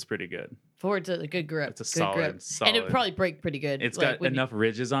 Ford's is pretty good. Ford's a good grip. It's a good solid, grip. solid. And it would probably break pretty good. It's like, got enough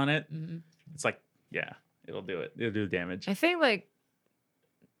ridges on it. Mm-hmm. It's like, yeah, it'll do it. It'll do damage. I think like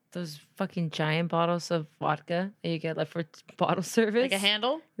those fucking giant bottles of vodka that you get like for bottle service. Like a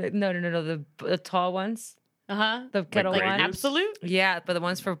handle? No, the tall ones, Uh-huh. the kettle Grey one. Goose? Absolute? Yeah, but the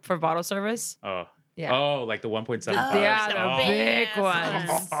ones for bottle service. Oh. Yeah. Oh, like the 1.75. Yeah, the the Oh. big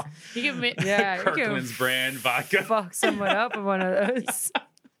Yes. ones. You can make, Yeah, you can Kirkland's brand vodka. fuck someone up with one of those.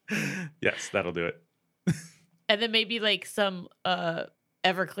 Yes, that'll do it. and then maybe like some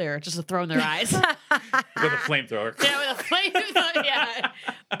Everclear just to throw in their eyes. With a flamethrower. Yeah, with a flame. Yeah,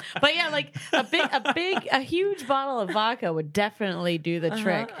 but yeah, like a huge bottle of vodka would definitely do the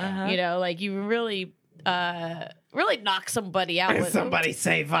trick. You know, like you really knock somebody out. Did With somebody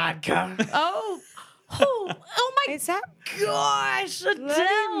say vodka? Oh my Is that gosh, Bloody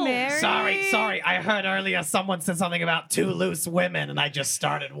Adele. Mary? Sorry. I heard earlier someone said something about 2 loose women, and I just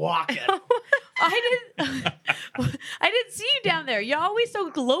started walking. I didn't see you down there. You're always so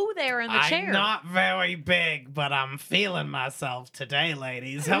low there in the chair. I'm not very big, but I'm feeling myself today,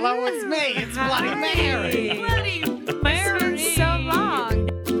 ladies. Hello, it's me. It's Bloody Mary. Bloody Mary. It's so long.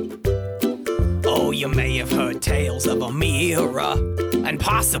 Oh, you may have heard tales of a Mira and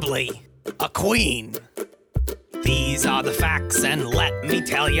possibly a queen. These are the facts, and let me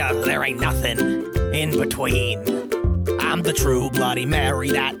tell ya, there ain't nothing in between. I'm the true Bloody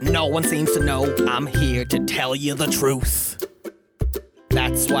Mary that no one seems to know. I'm here to tell you the truth.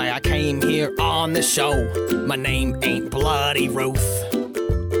 That's why I came here on the show. My name ain't Bloody Ruth.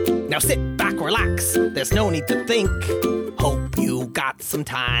 Now sit back, relax, there's no need to think. Hope you got some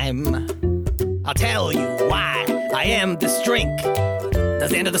time. I'll tell you why I am this drink.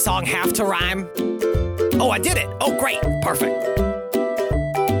 Does the end of the song have to rhyme? Oh, I did it. Oh, great. Perfect.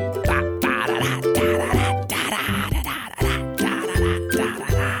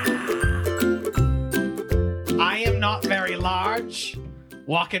 I am not very large.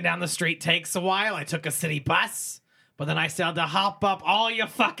 Walking down the street takes a while. I took a city bus, but then I still had to hop up all your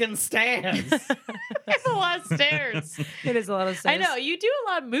fucking stairs. It's a lot of stairs. It is a lot of I stairs. know you do a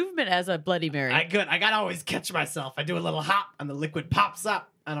lot of movement as a Bloody Mary. I gotta always catch myself. I do a little hop, and the liquid pops up,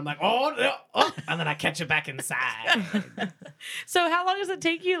 and I'm like, oh, no, oh, and then I catch it back inside. So how long does it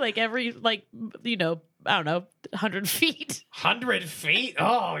take you? Like every I don't know, 100 feet. 100 feet?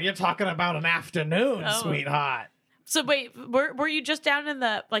 Oh, you're talking about an afternoon, Oh. sweetheart. So wait, were you just down in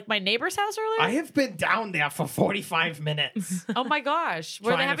the my neighbor's house earlier? I have been down there for 45 minutes. Oh my gosh, were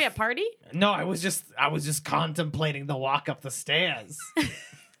they Trying to having a party? No, I was just contemplating the walk up the stairs. I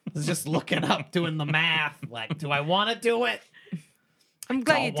was just looking up, doing the math. Like, do I want to do it? I'm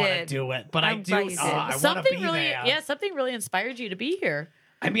glad Don't you want to did. do it, but I'm I do. glad you did. I want to Something be really, there. something really inspired you to be here.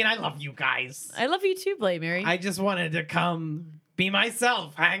 I mean, I love you guys. I love you too, Bloody Mary. I just wanted to come be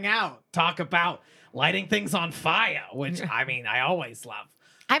myself, hang out, talk about lighting things on fire, which I mean, I always love.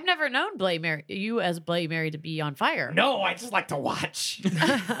 I've never known Bloody Mary, you as Bloody Mary, to be on fire. No, I just like to watch.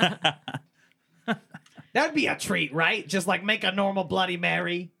 That'd be a treat, right? Just like make a normal Bloody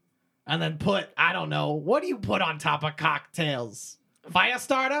Mary and then put, I don't know, what do you put on top of cocktails? Fire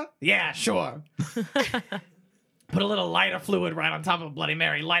starter? Yeah, sure. Put a little lighter fluid right on top of Bloody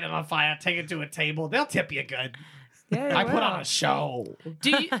Mary, light it on fire, take it to a table. They'll tip you good. Yeah, I they put will. on a show.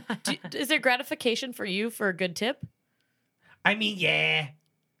 Is there gratification for you for a good tip? I mean, yeah.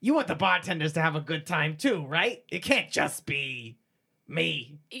 You want the bartenders to have a good time too, right? It can't just be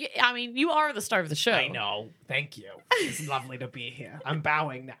Me. I mean, you are the star of the show. I know. Thank you. It's lovely to be here. I'm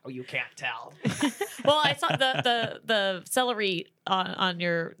bowing now. You can't tell. Well, I saw the celery on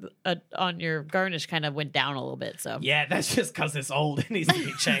your garnish kind of went down a little bit. So Yeah, that's just because it's old. It needs to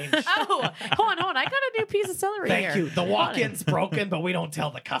be changed. oh, hold on, I got a new piece of celery here. Thank you. The walk-in's broken, but we don't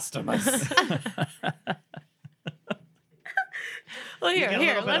tell the customers. Well, You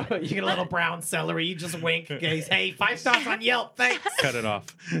here, get a little brown celery. You just wink. Hey, 5 stars on Yelp. Thanks. Cut it off.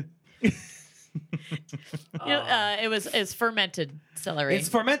 It's fermented celery. It's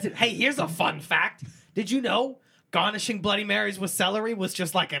fermented. Hey, here's a fun fact. Did you know garnishing Bloody Marys with celery was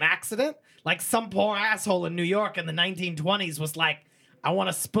just like an accident? Like some poor asshole in New York in the 1920s was like, I want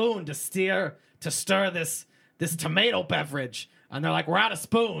a spoon to stir this tomato beverage. And they're like, we're out of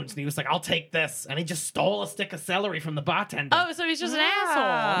spoons. And he was like, I'll take this. And he just stole a stick of celery from the bartender. Oh, so he's just an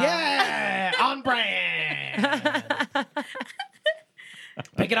asshole. Yeah, on brand.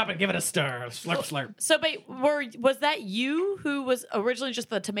 Pick it up and give it a stir. Slurp, slurp. So, but was that you who was originally just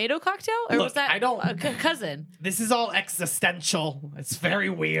the tomato cocktail, or Look, was that I don't- a cousin? This is all existential. It's very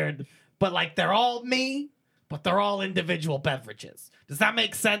weird. But like, they're all me, but they're all individual beverages. Does that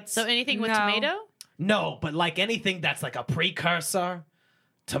make sense? So anything with No. tomato? No, but like anything that's like a precursor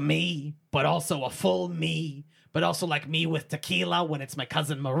to me, but also a full me, but also like me with tequila when it's my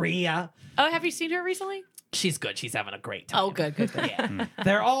cousin Maria. Oh, have you seen her recently? She's good. She's having a great time. Oh, good. Yeah.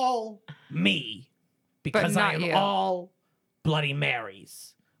 They're all me because I not am you. all Bloody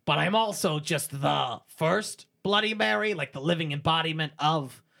Marys. But I'm also just the first Bloody Mary, like the living embodiment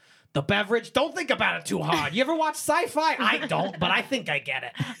of the beverage. Don't think about it too hard. You ever watch sci-fi? I don't, but I think I get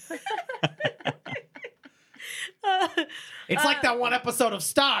it. It's like that one episode of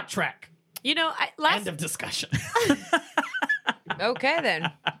Star Trek. You know, End of discussion. Okay,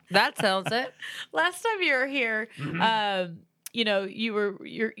 then that tells it. last time you were here, you know,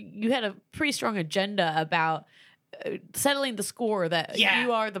 you had a pretty strong agenda about settling the score that Yeah.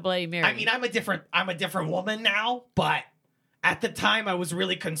 you are the Bloody Mary. I mean, I'm a different woman now, but at the time I was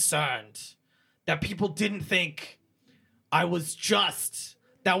really concerned that people didn't think I was just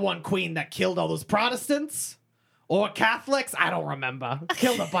that one queen that killed all those Protestants or Catholics. I don't remember.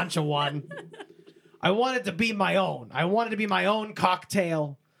 Killed a bunch of one. I wanted to be my own. I wanted to be my own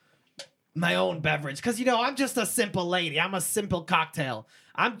cocktail, my own beverage. Because, you know, I'm just a simple lady. I'm a simple cocktail.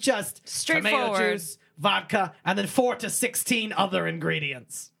 I'm just tomato Straightforward. juice, vodka, and then 4 to 16 other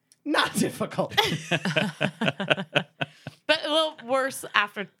ingredients. Not difficult. but a little worse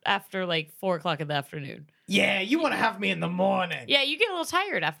after like 4:00 in the afternoon. Yeah, you want to have me in the morning. Yeah, you get a little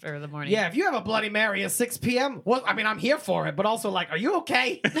tired after the morning. Yeah, if you have a Bloody Mary at 6 p.m., well, I mean, I'm here for it, but also, like, are you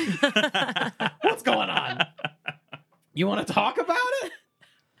okay? What's going on? You want to talk about it?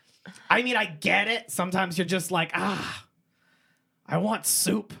 I mean, I get it. Sometimes you're just like, I want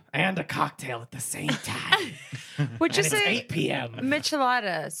soup and a cocktail at the same time. Would you And it's say 8 p.m.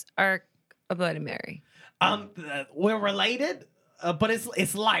 micheladas are a Bloody Mary? We're related, but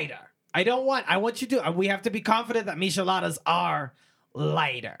it's lighter. I want you to, we have to be confident that micheladas are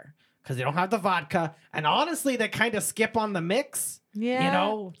lighter because they don't have the vodka. And honestly, they kind of skip on the mix. Yeah, You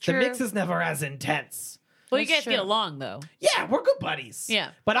know, true. the mix is never as intense. Well, you That's guys get true. along though. Yeah, we're good buddies.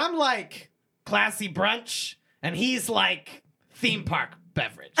 Yeah. But I'm like classy brunch and he's like theme park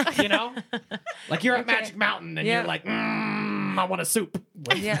beverage, you know? Like you're at Magic Mountain and Yeah. you're like, I want a soup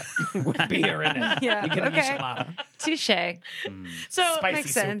with, Yeah. with beer in it. Yeah, You get a okay. michelada. Touche. So Spicy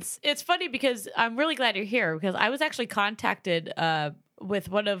Makes soup. sense. it's funny because I'm really glad you're here because I was actually contacted with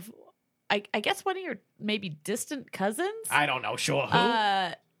one of, I guess one of your maybe distant cousins. I don't know, sure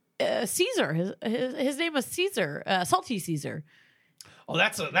who. Caesar. His name was Caesar. Salty Caesar. Oh,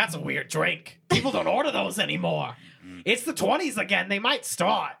 that's a weird drink. People don't order those anymore. It's the 20s again. They might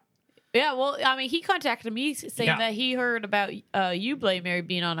start. Yeah, well, I mean, he contacted me saying Yeah. that he heard about you, Bloody Mary,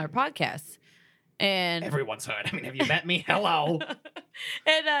 being on our podcast, and Everyone's heard. I mean, have you met me? Hello.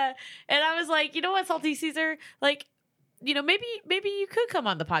 and I was like, you know what, Salty Caesar, like, you know, maybe you could come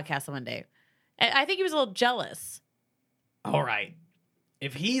on the podcast one day. And I think he was a little jealous. All right.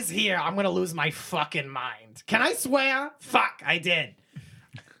 If he's here, I'm going to lose my fucking mind. Can I swear? Fuck, I did.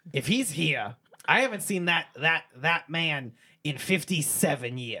 If he's here, I haven't seen that man in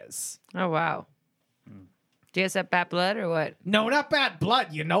 57 years. Oh wow. Do you guys have bad blood or what? No, not bad blood,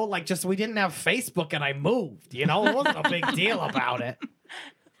 you know, like just we didn't have Facebook and I moved, you know? It wasn't a big deal about it.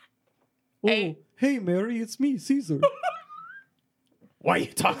 Hey. Hey, Mary, it's me, Caesar. Why you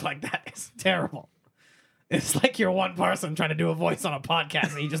talk like that? It's terrible. It's like you're one person trying to do a voice on a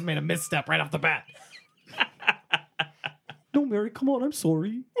podcast and you just made a misstep right off the bat. No, Mary, come on, I'm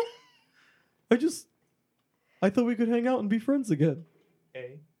sorry. I thought we could hang out and be friends again.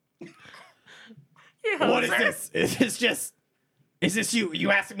 What is this? Is this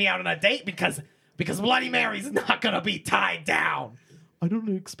you asking me out on a date because Bloody Mary's not gonna be tied down? I don't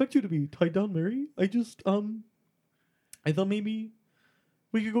expect you to be tied down, Mary. I just I thought maybe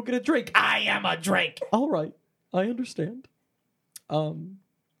we could go get a drink. I am a drink. All right, I understand.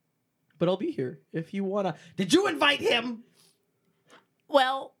 But I'll be here if you wanna. Did you invite him?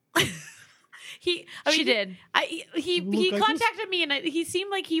 Well, he did. He contacted me and he seemed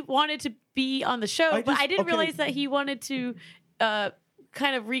like he wanted to be on the show, but I didn't realize that he wanted to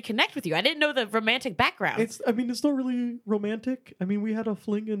kind of reconnect with you. I didn't know the romantic background. It's not really romantic. I mean, we had a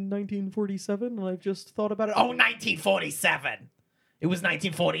fling in 1947, and I've just thought about it. Oh, 1947. It was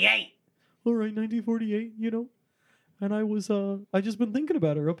 1948. All right, 1948. And I just been thinking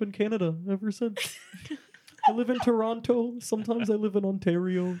about her up in Canada ever since. I live in Toronto. Sometimes I live in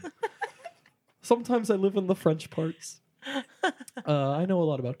Ontario. Sometimes I live in the French parts. I know a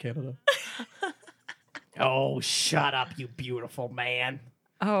lot about Canada. Oh, shut up, you beautiful man.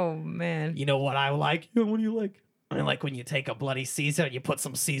 Oh, man. You know what I like? Yeah, what do you like? I like when you take a bloody Caesar and you put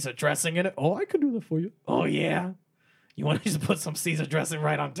some Caesar dressing in it. Oh, I can do that for you. Oh, yeah? You want to just put some Caesar dressing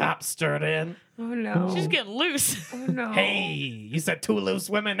right on top, stir it in? Oh, no. She's getting loose. Oh, no. Hey, you said 2 loose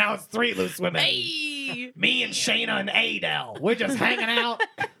women, now it's 3 loose women. Hey. Me and Shayna and Adele. We're just hanging out.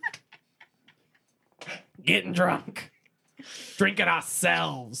 Getting drunk. Drinking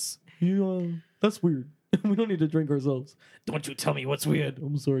ourselves. That's weird. We don't need to drink ourselves. Don't you tell me what's weird.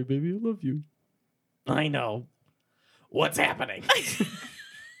 I'm sorry, baby. I love you. I know. What's happening?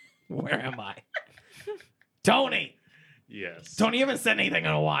 Where am I? Tony! Yes. Tony, you haven't said anything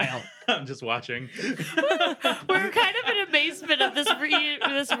in a while. I'm just watching. We're kind of in amazement of this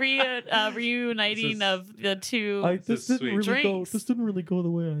reuniting of the two. This didn't really go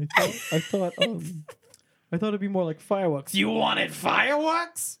the way I thought. I thought it'd be more like fireworks. You wanted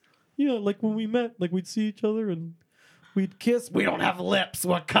fireworks? Yeah, like when we met, like we'd see each other and we'd kiss. We don't have lips.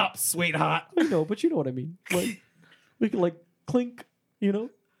 We're cups, sweetheart. I know, but you know what I mean. Like we could like clink,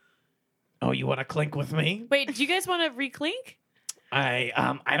 Oh, you want to clink with me? Wait, do you guys want to re-clink? I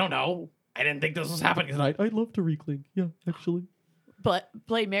don't know. I didn't think this was happening tonight. I'd love to re-clink. Yeah, actually. But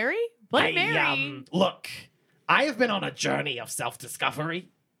Bloody Mary? Bloody Mary. Look, I have been on a journey of self-discovery.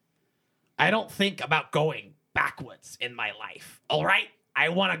 I don't think about going backwards in my life. All right? I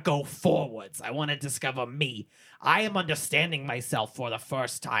want to go forwards. I want to discover me. I am understanding myself for the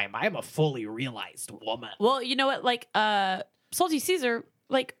first time. I am a fully realized woman. Well, you know what? Like, Salty Caesar,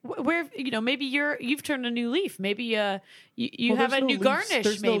 like, where, maybe you've turned a new leaf. Maybe you have a new garnish,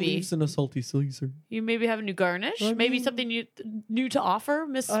 There's maybe. No leaves in a Salty Caesar. You maybe have a new garnish? Maybe something new to offer,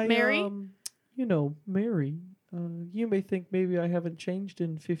 Miss Mary? Mary, you may think maybe I haven't changed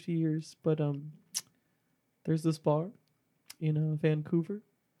in 50 years, but there's this bar in Vancouver,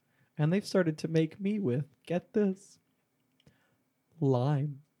 and they've started to make me with, get this,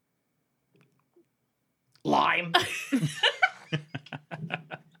 lime. Lime.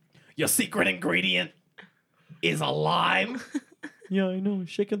 Your secret ingredient is a lime. Yeah, I know.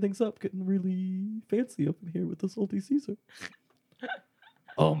 Shaking things up, getting really fancy up in here with the Salty Caesar.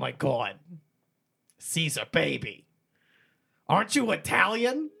 Oh my God. Caesar, baby. Aren't you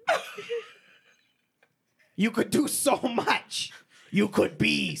Italian? You could do so much. You could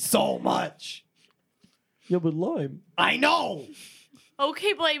be so much. Yeah, but lime. I know.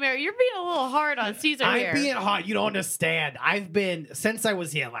 Okay, Bloody Mary, you're being a little hard on Caesar here. I'm being hard. You don't understand. Since I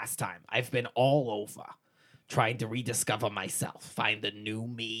was here last time, I've been all over trying to rediscover myself, find the new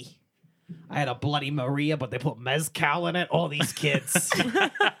me. I had a Bloody Maria, but they put mezcal in it. All these kids.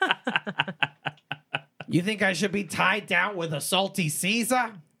 You think I should be tied down with a Salty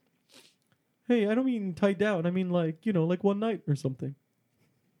Caesar? Hey, I don't mean tied down. I mean like one night or something.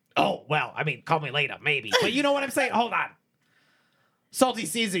 Oh, well, call me later, maybe. But you know what I'm saying? Hold on. Salty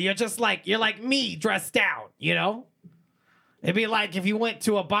Caesar, you're like me dressed down, It'd be like if you went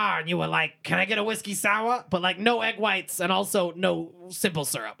to a bar and you were like, can I get a whiskey sour? But like no egg whites and also no simple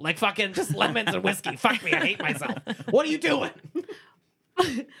syrup. Like fucking just lemons and whiskey. Fuck me, I hate myself. What are you doing?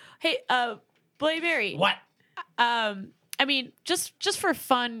 Hey, Bloody Mary. What? Just for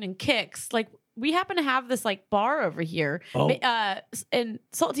fun and kicks, like we happen to have this like bar over here. Oh. And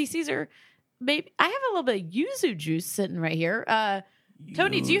Salty Caesar, maybe I have a little bit of yuzu juice sitting right here.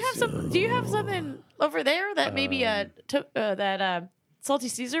 Tony, do you have something over there that maybe Salty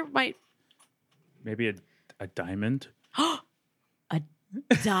Caesar might? Maybe a diamond. A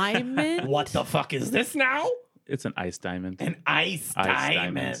diamond? What the fuck is this now? It's an ice diamond. An ice diamond.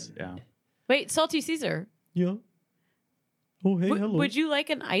 diamonds, yeah. Wait, Salty Caesar. Yeah. Oh, hey, hello. Would you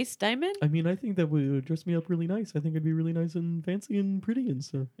like an ice diamond? I mean, I think that would dress me up really nice. I think I'd be really nice and fancy and pretty and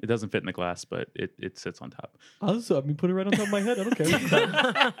stuff. It doesn't fit in the glass, but it sits on top. Also, I mean, put it right on top of my head. I don't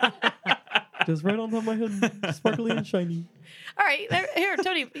care. Just right on top of my head, sparkly and shiny. All right, here,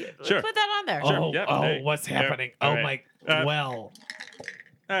 Tony, Sure. put that on there. Sure. Oh, Yep. oh, Hey. what's Yep. happening? All Oh right. my, well.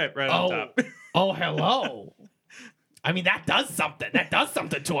 All right, right on top. Oh, hello. I mean, that does something. That does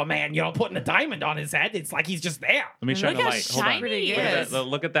something to a man. You know, putting a diamond on his head. It's like he's just there. Let me shine Look the how light. Hold on. shiny he Look at is. that,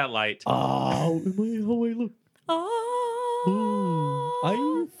 look at that light. Oh, how I look. Oh.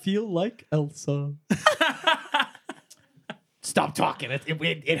 I feel like Elsa. Stop talking.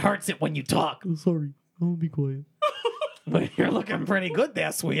 It hurts it when you talk. Oh, sorry. I'll be quiet. But you're looking pretty good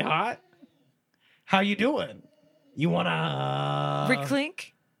there, sweetheart. How you doing? You wanna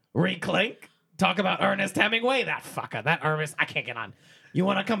Reclink? reclink? Talk about Ernest Hemingway? That fucker. That Ernest. I can't get on. You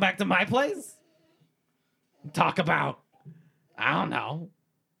wanna come back to my place? Talk about, I don't know,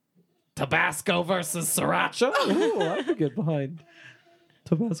 Tabasco versus Sriracha? Oh, I could get behind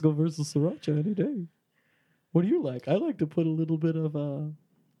Tabasco versus Sriracha any day. What do you like? I like to put a little bit of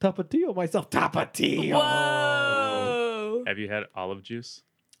Tapatio myself. Tapatio. Whoa. Have you had olive juice?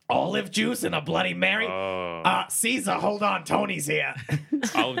 Olive juice and a Bloody Mary. Oh, Caesar, hold on. Tony's here.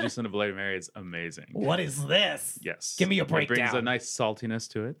 olive juice and a Bloody Mary is amazing. What is this? Yes. Give me a It brings a breakdown. nice saltiness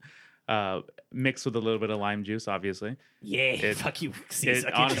to it. Mixed with a little bit of lime juice, obviously. Yeah, fuck you, Caesar. It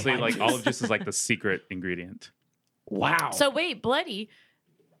Get your honestly, lime like juice. olive juice is like the secret ingredient. Wow. So wait, Bloody,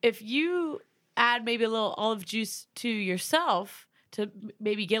 if you add maybe a little olive juice to yourself to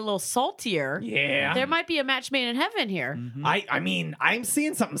maybe get a little saltier, yeah. there might be a match made in heaven here. Mhm. I mean, I'm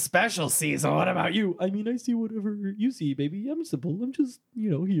seeing something special, Caesar. What about you? I mean, I see whatever you see, baby. I'm simple. I'm just,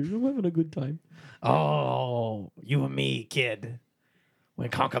 here. I'm having a good time. Oh, you and me, kid. We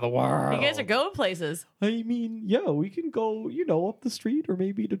conquer the world. You guys are going places. I mean, yeah, we can go, up the street or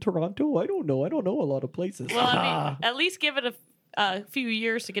maybe to Toronto. I don't know. I don't know a lot of places. Well, I mean, at least give it a few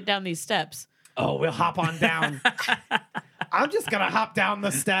years to get down these steps. Oh, we'll hop on down. I'm just gonna hop down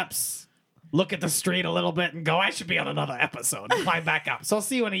the steps, look at the street a little bit, and go, I should be on another episode and climb back up. So I'll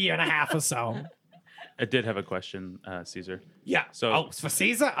see you in a year and a half or so. I did have a question, Caesar. Yeah. So- oh, it's for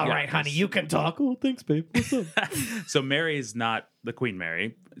Caesar? All Yeah, right, honey, it's- you can talk. Oh, thanks, babe. What's up? So Mary is not the Queen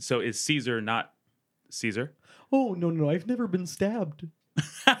Mary. So is Caesar not Caesar? Oh, no. I've never been stabbed.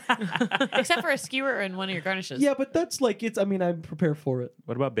 Except for a skewer in one of your garnishes. Yeah, but that's I'm prepared for it.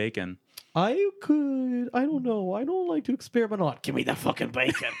 What about bacon? I don't know. I don't like to experiment on. Give me the fucking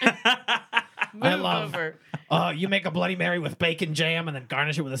bacon. Move I love- over. You make a Bloody Mary with bacon jam and then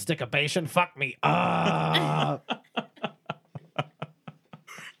garnish it with a stick of bacon? Fuck me. Oh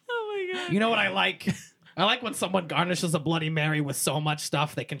my god. You know what I like? I like when someone garnishes a Bloody Mary with so much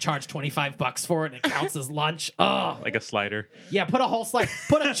stuff they can charge $25 for it and it counts as lunch. Oh, Like a slider? yeah, put a whole slice.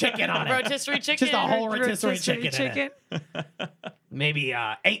 Put a chicken on it. Rotisserie chicken. Just a whole rotisserie chicken. chicken. In it. Maybe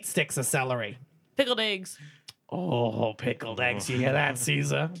 8 sticks of celery. Pickled eggs. Oh, pickled eggs. You hear that,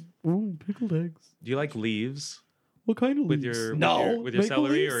 Caesar? Ooh, pickled eggs. Do you like leaves What kind of with leaves? your No. with your Maple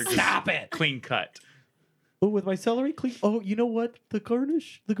celery leaves? or just Stop it. clean cut? Oh, with my celery? Clean. Oh, you know what? The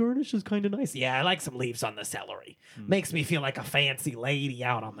garnish is kind of nice. Yeah, I like some leaves on the celery. Makes me feel like a fancy lady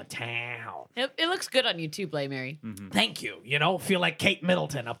out on the town. It looks good on you too, Bloody Mary. Thank you. Feel like Kate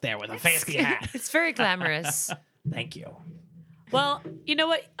Middleton up there with a fancy hat. It's very glamorous. Thank you. Well, you know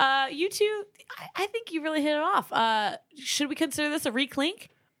what? You two, I think you really hit it off. Should we consider this a reclink?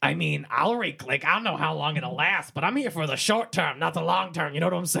 I mean, I'll reclick. I don't know how long it'll last, but I'm here for the short term, not the long term. You know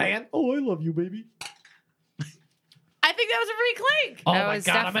what I'm saying? Oh, I love you, baby. I think that was a reclink. Oh That my was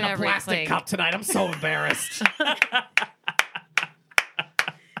god, I'm in a definitely a plastic reclink. cup tonight. I'm so embarrassed.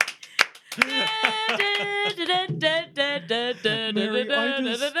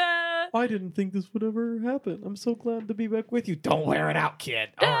 I didn't think this would ever happen. I'm so glad to be back with you. Don't wear it out, kid.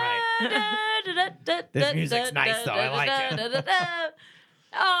 All right. This music's nice, though. I like it.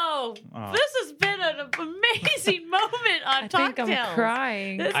 Oh, Oh. this has been an amazing moment on I think Talk I'm Tales.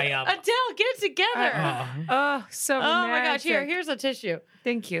 crying. This- I, Adele, get it together. Oh, so Oh my gosh, romantic. here's a tissue.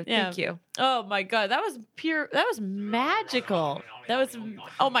 Thank you. Yeah. Thank you. Oh my god, that was pure. That was magical. That was.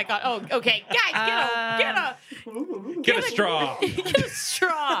 Oh my god. Oh, okay, guys, Get a straw. get a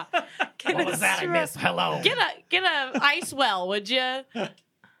straw. what was that? I missed. Hello. Get a ice well, would you?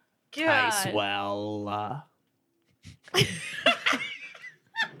 Ice well.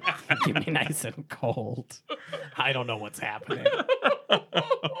 Keep me nice and cold. I don't know what's happening.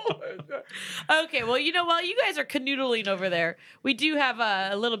 Okay, Okay, well, while you guys are canoodling over there, we do have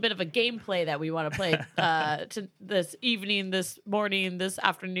a little bit of a gameplay that we want to play to this evening, this morning, this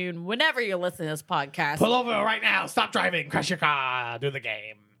afternoon, whenever you're listening to this podcast. Pull over right now. Stop driving. Crash your car. Do the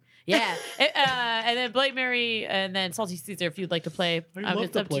game. Yeah. And then Bloody Mary and then Salty Caesar, if you'd like to play. I'd love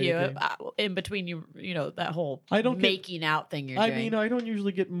It's to up play to you. a game. In between that whole I don't get- making out thing you're doing. I mean, I don't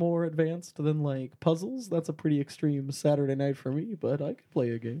usually get more advanced than like puzzles. That's a pretty extreme Saturday night for me, but I could play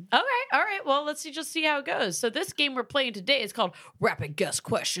a game. Okay, all right. Well, let's see how it goes. So this game we're playing today is called Rapid Guess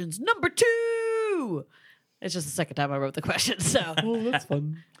Questions number 2. It's just the second time I wrote the question, so. Oh, that's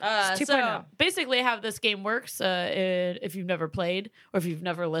fun. It's So 2.0. basically, how this game works, if you've never played or if you've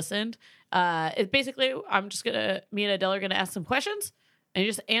never listened, it basically me and Adele are gonna ask some questions, and you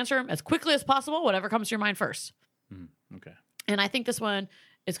just answer them as quickly as possible, whatever comes to your mind first. Okay. And I think this one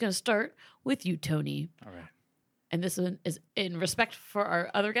is gonna start with you, Tony. All right. And this one is in respect for our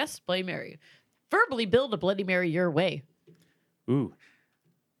other guest, Bloody Mary. Verbally build a Bloody Mary your way. Ooh.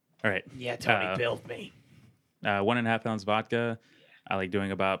 All right. Yeah, Tony, build me. 1.5 ounce vodka. I like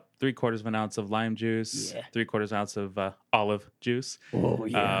doing about 3/4 of an ounce of lime juice, Yeah. 3/4 ounce of olive juice, Oh,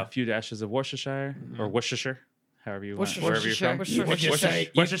 a few dashes of Worcestershire or Worcestershire, however you want, Worcestershire. wherever you're from.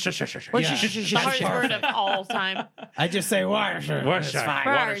 Worcestershire. Worcestershire. The hardest word of all time. I just say Worcestershire. Worcestershire. It's fine.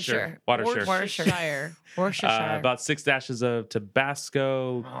 Worcestershire. Worcestershire. Worcestershire. Worcestershire. About 6 dashes of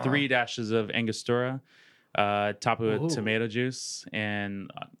Tabasco, 3 dashes of Angostura, top of it Ooh. tomato juice, and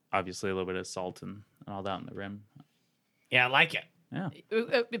obviously a little bit of salt and all that on the rim. Yeah, I like it. Yeah,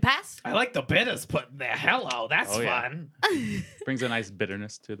 Pass? I like the bitters put in there. Hello, that's Oh, yeah. fun. brings a nice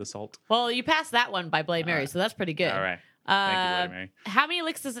bitterness to the salt. Well, you passed that one by Bloody Mary, so that's pretty good. All right, thank you, Bloody Mary. How many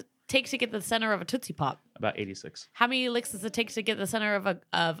licks does it take to get to the center of a Tootsie Pop? About 86. How many licks does it take to get to the center of a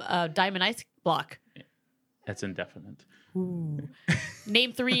Diamond Ice block? That's indefinite.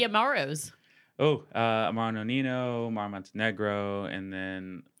 Name 3 Amaros. Oh, Amaro Nino, Mar Montenegro, and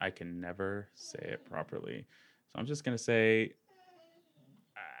then I can never say it properly. So I'm just going to say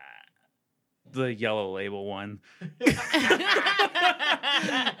the yellow label one. We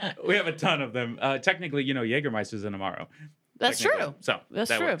have a ton of them. Technically, Jägermeister's an Amaro. That's Technically. true. So That's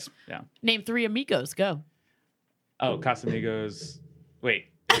that true. works. Yeah. Name 3 Amigos. Go. Oh, Casamigos. Wait,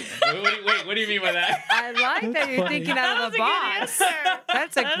 what do you mean by that? I like that you're funny. thinking out of the box.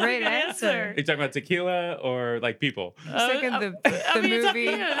 That's a great answer. Are you talking about tequila or like people? Second, the I mean, it's up to movie.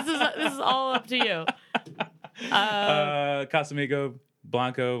 you. This is all up to you. Casamigo,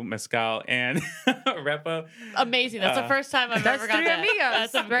 Blanco, Mezcal, and Repo. Amazing. That's the first time I've That's ever got 3 that.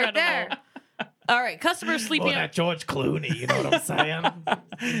 amigos That's right incredible. there. All right, customers Oh, sleeping. that George Clooney. You know what I'm saying?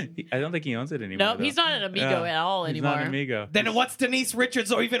 I don't think he owns it anymore. No, though. he's not an amigo at all He's anymore. not an amigo. Then what's Denise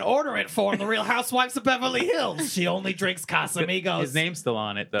Richards or even order it for in The Real Housewives of Beverly Hills? She only drinks Casamigos. His name's still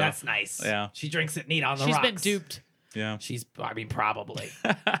on it though. That's nice. Yeah. She drinks it neat on the She's rocks. been duped. Yeah. Probably.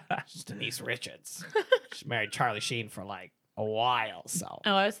 She's Denise Richards. She married Charlie Sheen for like a while, so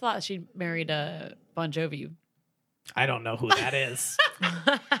Oh, I always thought she married Bon Jovi. I don't know who that is.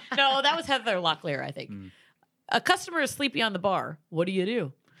 No, that was Heather Locklear, I think. A customer is sleeping on the bar. What do you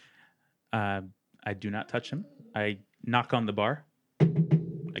do? I do not touch him. I knock on the bar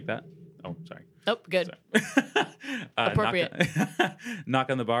like that. Oh, sorry. Oh, good. Appropriate. Knock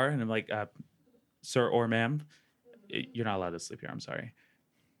on the bar, and I'm like, "Sir or ma'am, you're not allowed to sleep here. I'm sorry."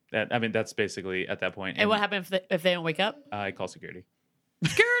 That's basically at that point. And what happens if they don't wake up? I call security.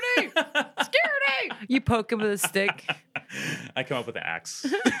 Security! Security! You poke him with a stick. I come up with an axe.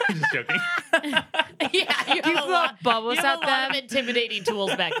 Just joking. Yeah, you You have a blow lot, bubbles you have at a lot of them. intimidating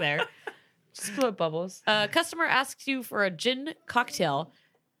tools back there. Just blow bubbles. A customer asks you for a gin cocktail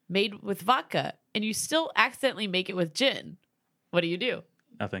made with vodka, and you still accidentally make it with gin. What do you do?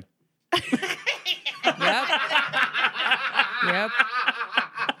 Nothing. Yep. Yep.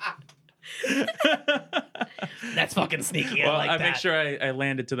 That's fucking sneaky. Well, I like I that. make sure I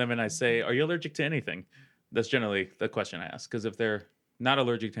land it to them and I say, "Are you allergic to anything?" That's generally the question I ask. Because if they're not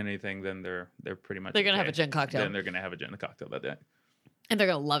allergic to anything, then they're pretty much They're gonna have okay. a gin cocktail. Then they're gonna have a gin cocktail that day, And they're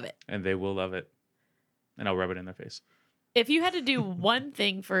going to love it. and they will love it. And I'll rub it in their face. If you had to do one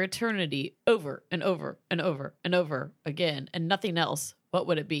thing for eternity over and over and over and over again and nothing else, what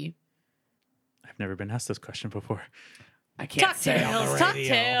would it be? I've never been asked this question before. I can't say on the Talk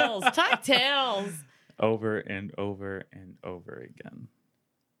radio. tales, talk tales. Over and over and over again.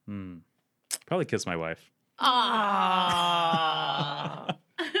 Probably kiss my wife. Aww.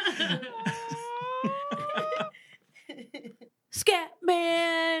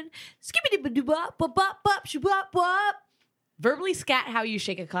 Scatman. Skibbity bop bop bop bop bop bop. Verbally scat how you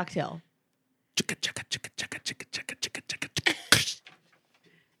shake a cocktail. Chicka chicka chicka chicka chicka chicka chicka chicka chicka.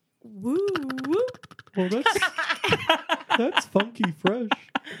 Woo woo. Oh, that's funky fresh.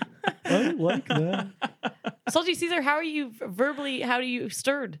 I like that. Salty Caesar, how do you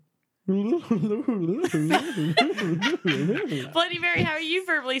stirred? Bloody Mary, how are you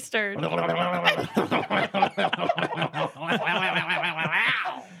verbally stirred?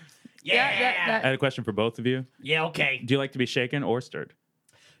 Yeah. I had a question for both of you. Yeah, okay. Do you like to be shaken or stirred?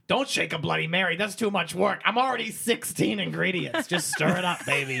 Don't shake a Bloody Mary. That's too much work. I'm already 16 ingredients. Just stir it up,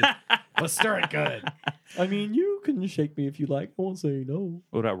 baby. But stir it good. I mean, you can shake me if you like. I won't say no.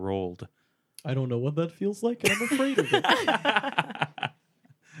 What about rolled? I don't know what that feels like, and I'm afraid of it.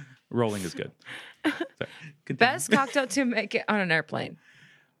 Rolling is good. Sorry. Best cocktail to make it on an airplane.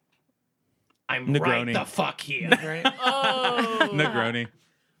 I'm Negroni. right the fuck here. Right? Oh. Negroni.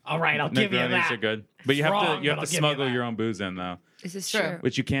 All right, I'll give you Negronis that. are good, but you have Wrong, to but I'll give you smuggle that. your own booze in though, Is this Sure. true?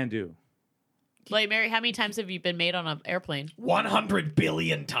 which you can do. Bloody Mary, how many times have you been made on an airplane? 100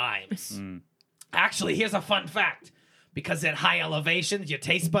 billion times. Mm. Actually, here's a fun fact. Because at high elevations, your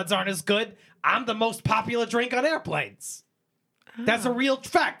taste buds aren't as good, I'm the most popular drink on airplanes. That's a real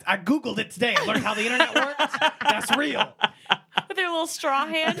fact. I Googled it today. I learned how the internet works. That's real. With their little straw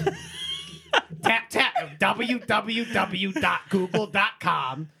hand? Tap,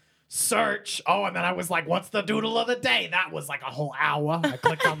 www.google.com. Search. Oh, and then I was like, what's the doodle of the day? That was like a whole hour. I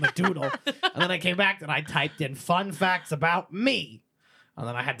clicked on the doodle. And then I came back and I typed in fun facts about me. And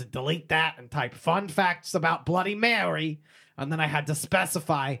then I had to delete that and type fun facts about Bloody Mary. And then I had to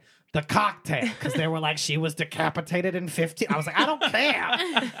specify the cocktail because they were like, she was decapitated in 15. I was like, I don't care.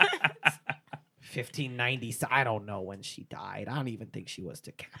 1590. I don't know when she died. I don't even think she was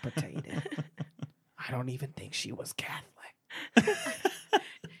decapitated. I don't even think she was Catholic.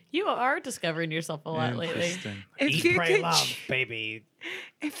 You are discovering yourself a lot lately. Interesting. If Eat, pray, love, baby.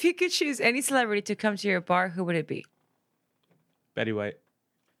 If you could choose any celebrity to come to your bar, who would it be? Betty White.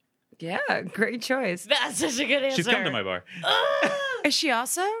 Yeah, great choice. That's such a good answer. She's come to my bar. Is she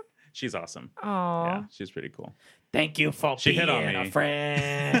also? She's awesome. Oh, Yeah, she's pretty cool. Thank you for She being hit on a me.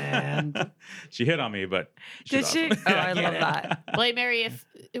 friend. She hit on me, but did she's she? awesome. Oh, I love that. Bloody Mary,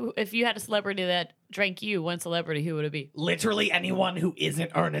 if you had a celebrity that drank you, one celebrity, who would it be? Literally anyone who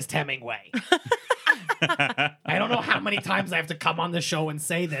isn't Ernest Hemingway. I don't know how many times I have to come on the show and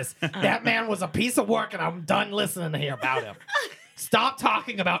say this. That man was a piece of work, and I'm done listening to hear about him. Stop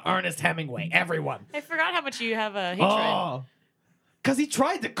talking about Ernest Hemingway, everyone. I forgot how much you have a hatred. Oh. Because he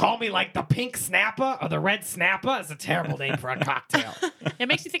tried to call me like the pink snapper or the red snapper. It's a terrible name for a cocktail. It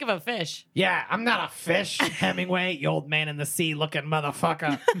makes you think of a fish. Yeah, I'm not a fish, Hemingway, you old man in the sea looking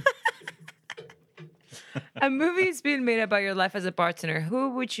motherfucker. A movie is being made about your life as a bartender.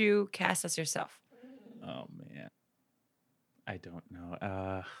 Who would you cast as yourself? Oh man, I don't know.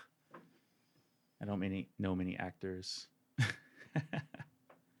 I don't know many actors. Let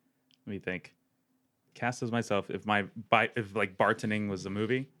me think. Cast as myself. If like bartending was a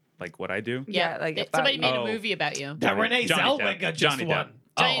movie, like what I do. Yeah, like about somebody you. made Oh. a movie about you. That Renee Johnny Zellweger Depp. just Johnny won. Depp.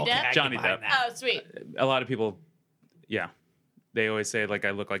 Johnny okay, Depp? I get Johnny behind Depp. that. Oh, sweet. A lot of people, yeah, they always say like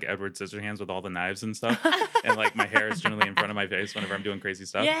I look like Edward Scissorhands with all the knives and stuff, and like my hair is generally in front of my face whenever I'm doing crazy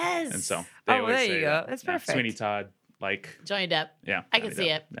stuff. Yes. And so they Oh, always there say you go. that. That's Yeah, perfect. Sweeney Todd, like Johnny Depp. yeah, I can Johnny see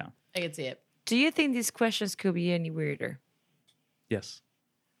Depp. it. Yeah. I can see it. Do you think these questions could be any weirder? Yes.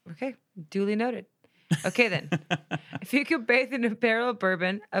 Okay, duly noted. Okay, then. If you could bathe in a barrel of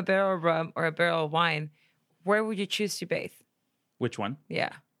bourbon, a barrel of rum, or a barrel of wine, where would you choose to bathe? Which one? Yeah.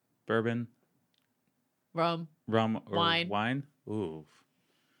 Bourbon, Rum. rum, or Wine. wine? Ooh.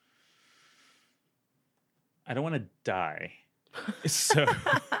 I don't want to die, so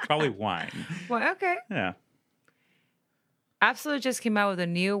probably wine. Well, okay. Yeah. Absolute just came out with a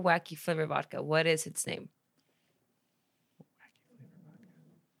new wacky flavor vodka. What is its name?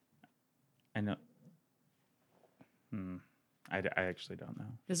 I know. I actually don't know.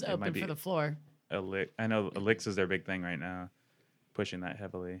 This is It might open be for the floor. I know Elix is their big thing right now, pushing that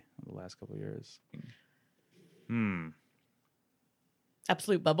heavily the last couple of years.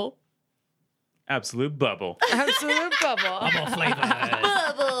 Absolute bubble. Absolute bubble. Absolute bubble. Bubble flavor.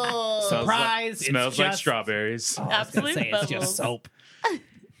 Bubble. Surprise! Smells it's like just- strawberries. Oh, I was gonna Absolute say it's just bubbles. soap.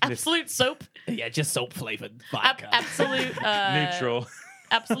 Absolute soap. Yeah, just soap flavored vodka. Absolute. Neutral.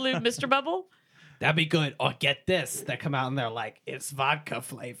 Absolute Mr. Bubble. That'd be good. Or get this. They come out and they're like, it's vodka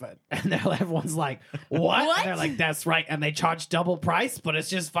flavored. And everyone's like, what? What? And they're like, that's right. And they charge double price, but it's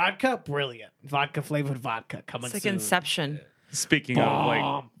just vodka. Brilliant. Vodka flavored vodka coming It's like soon. Inception. Speaking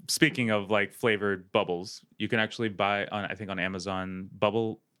Bomb. of flavored bubbles, you can actually buy on Amazon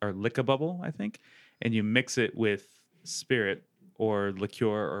bubble or Lick a Bubble, I think, and you mix it with spirit or liqueur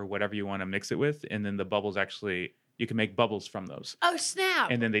or whatever you want to mix it with, and then the bubbles actually you can make bubbles from those, Oh, snap.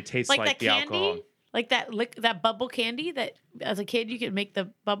 and then they taste Like like that the candy? alcohol. Like that bubble candy that as a kid you could make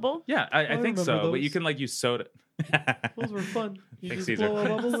the bubble. Yeah, I think remember so. But you those. can like use soda. Those were fun. You Thanks, just Caesar. blow a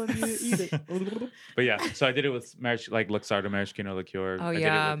bubble and you eat it. But yeah, so I did it with like Luxardo Maraschino liqueur. Oh, I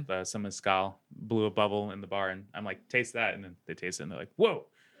yeah. did it with some mezcal. Blew a bubble in the bar, and I'm like, taste that, and then they taste it, and they're like, whoa,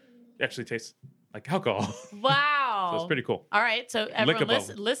 it actually tastes like alcohol. Wow. So it's pretty cool. All right, so everyone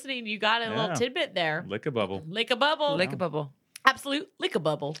bubble. listening, you got a little Yeah. tidbit there. Lick a bubble. Lick a bubble. Lick a bubble. Absolute lick a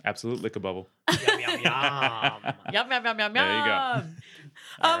bubble. Absolute lick a bubble. Yum, yum, yum. Yum, yum, yum, yum, There you go. yum.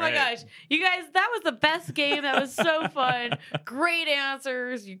 All Oh my right. gosh. You guys, that was the best game. That was so fun. Great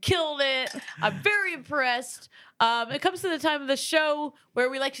answers. You killed it. I'm very impressed. It comes to the time of the show where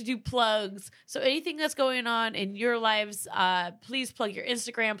we like to do plugs. So anything that's going on in your lives, please plug your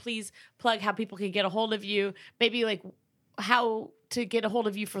Instagram. Please plug how people can get a hold of you. Maybe like how to get a hold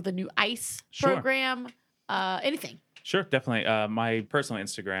of you for the new ICE Sure. program. Anything. Sure, definitely. My personal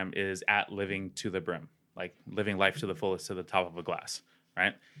Instagram is @living_to_the_brim, like living life to the fullest to the top of a glass,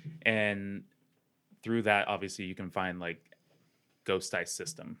 right? And through that, obviously, you can find like Ghost Ice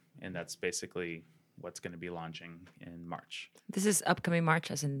System, and that's basically what's going to be launching in March. This is upcoming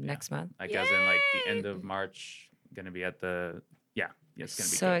March, as in next month. Like as in like the end of March, going to be at the it's going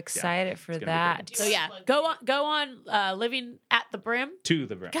to be So good. Yeah, excited for it's gonna be that. good. So yeah, go on living at the brim. To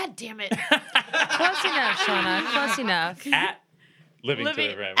the brim. God damn it. Close enough, Shauna. Close enough. At living to Living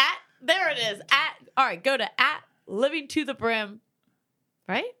the brim. at there it is. All right, go to living to the brim.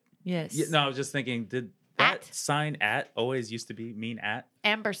 Right? Yes. Yeah, no, I was just thinking, did that At? sign @ always used to be mean @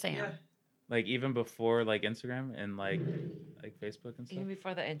 Ampersand. like even before like Instagram and like Facebook and stuff? Even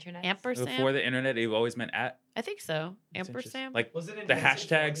before the internet. Ampersand. Before the internet, it always meant @ I think so. It's interesting. Ampersand. Like Was it in the his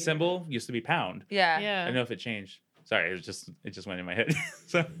hashtag exploding? symbol used to be pound. Yeah. I yeah. don't know if it changed. Sorry, it just went in my head.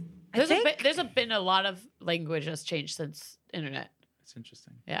 So There's been a lot of language that's changed since internet. it's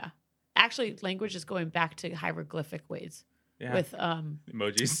interesting. Yeah. Actually, language is going back to hieroglyphic ways Yeah, with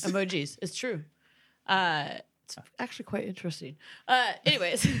emojis. emojis. It's true. It's actually quite interesting.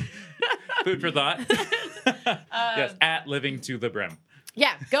 Anyways. Food for thought. Yes, @living to the brim.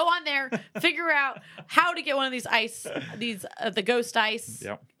 Yeah, go on there, figure out how to get one of these the Ghost Ice,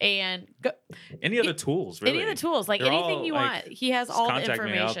 Yep. and go, Any other tools? Really? any of the tools, like They're anything all, you like, want. He has Just all the contact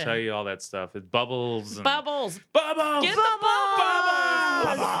me. information. I'll tell you all that stuff. It's bubbles. And Bubbles. Bubbles. Get the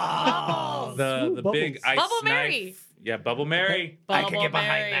bubbles. Bubbles. The Ooh, big bubbles. ice Bubble knife. Mary. Yeah, Bubble Mary. I could Bubble get behind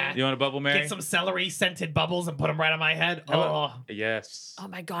Mary. that. You want a Bubble Mary? Get some celery scented bubbles and put them right on my head. How Oh, about- Yes. Oh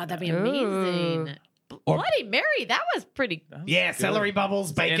my god, that'd be Ooh. amazing. Or- Bloody Mary, that was pretty. That was yeah, good. celery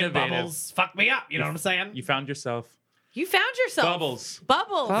bubbles, bacon innovative. bubbles. Fuck me up. You know what I'm saying? You found yourself. You found yourself Bubbles.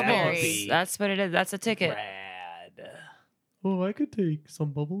 Bubbles, Bubbles. Mary. That's what it is. That's a ticket. Rad. Oh, I could take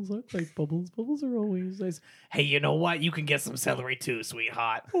some bubbles. I like bubbles. Bubbles are always nice. Hey, you know what? You can get some celery too,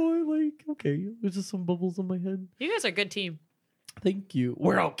 sweetheart. Oh, I like. Okay, there's just some bubbles on my head. You guys are a good team. Thank you.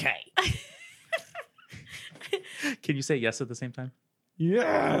 We're okay. Can you say yes at the same time?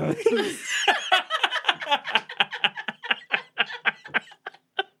 Yeah.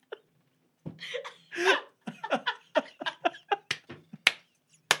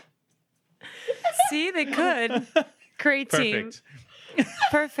 See, they could. Great team. Perfect.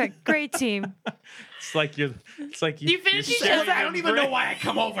 Perfect. Great team. It's like you. It's like You finished you're each sharing other. I your don't even brain. know why I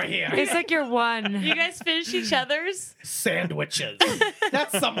come over here. It's like you're one. You guys finished each other's. Sandwiches.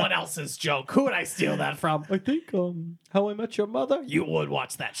 That's someone else's joke. Who would I steal that from? I think How I Met Your Mother. You would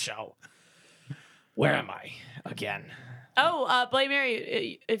watch that show. Where am I again? Oh, Bloody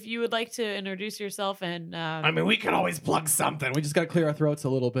Mary, if you would like to introduce yourself and I mean, we can always plug something. We just got to clear our throats a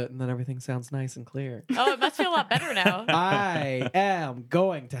little bit, and then everything sounds nice and clear. oh, it must feel a lot better now. I am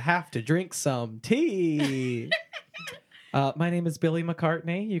going to have to drink some tea. My name is Billy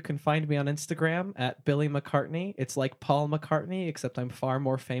McCartney. You can find me on Instagram at Billy McCartney. It's like Paul McCartney, except I'm far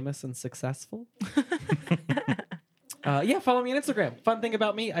more famous and successful. Yeah, follow me on Instagram. Fun thing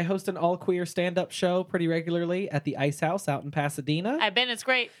about me, I host an all-queer stand-up show pretty regularly at the Ice House out in Pasadena. I've been. It's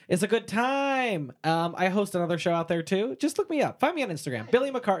great. It's a good time. I host another show out there too. Just look me up. Find me on Instagram. Billy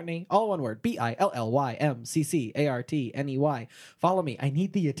McCartney, all one word. BILLYMCCARTNEY. Follow me. I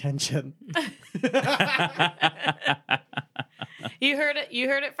need the attention. You heard it. You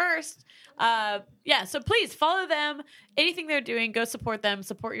heard it first. Yeah. So please follow them. Anything they're doing, go support them.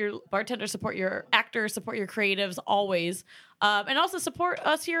 Support your bartender. Support your actors. Support your creatives. Always. And also support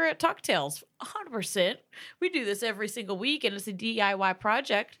us here at Talk Tales. 100%. We do this every single week, and it's a DIY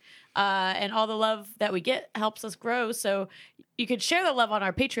project. And all the love that we get helps us grow. So you can share the love on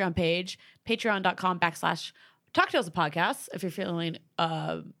our Patreon page, patreon.com/Talk Tales of Podcasts, if you're feeling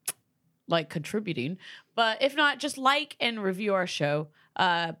like contributing. But if not, just like and review our show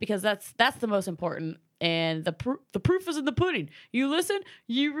because that's the most important. And the proof is in the pudding. You listen,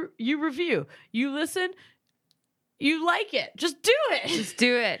 you review. You listen, you like it. Just do it. Just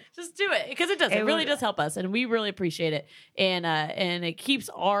do it. Just do it because it does. It really does help us, and we really appreciate it. And it keeps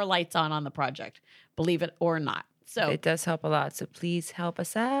our lights on the project, believe it or not. So it does help a lot. So please help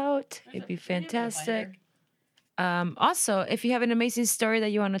us out. It'd be fantastic. Also, if you have an amazing story that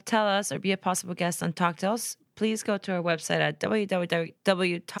you want to tell us or be a possible guest on Talk Tales, please go to our website at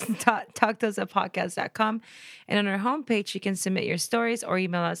www.talktalespodcast.com. And on our homepage, you can submit your stories or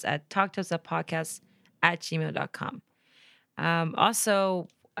email us at talktalespodcast@gmail.com. Also,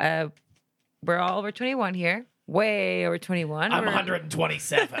 we're all over 21 here. Way over 21. I'm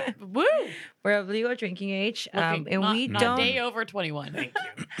 127. woo! We're of legal drinking age. And we not don't... day over 21. Thank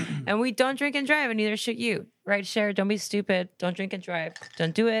you. And we don't drink and drive, and neither should you. Right, Cher? Don't be stupid. Don't drink and drive.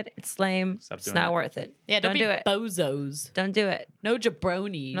 Don't do it. It's lame. It's not worth it. Yeah, don't do be it. bozos. Don't do it. No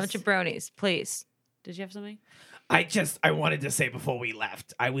jabronis. No jabronis, please. Did you have something? I wanted to say before we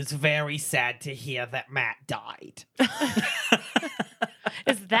left, I was very sad to hear that Matt died.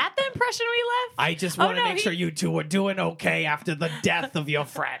 Is that the impression we left? I just want to make sure you two were doing okay after the death of your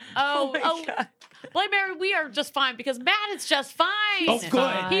friend. Oh, Bloody Mary, we are just fine because Matt is just fine. Oh,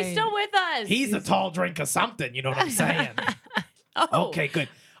 good. He's still with us. He's a tall drink of something, you know what I'm saying? Oh. Okay, good.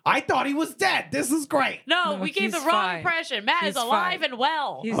 I thought he was dead. This is great. No, we gave the he's wrong fine. impression. Matt He's is alive fine. and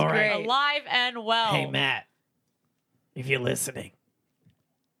well. He's All right. great. Alive and well. Hey, Matt, if you're listening,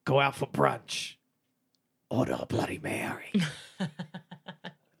 go out for brunch. Order a Bloody Mary.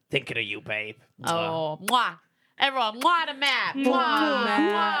 Thinking of you, babe. Oh, mwah. Everyone, mwah to Matt. Mwah,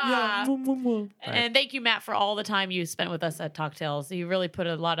 Matt. mwah. And thank you, Matt, for all the time you spent with us at Talk Tales. You really put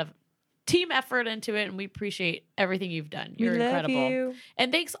a lot of team effort into it, and we appreciate everything you've done. You're incredible. You.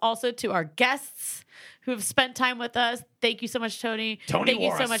 And thanks also to our guests who have spent time with us. Thank you so much, Tony. Tony Thank you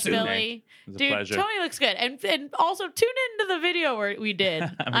wore so a much, suit. Billy. It was a Dude, pleasure. Tony looks good. And also tune into the video we did.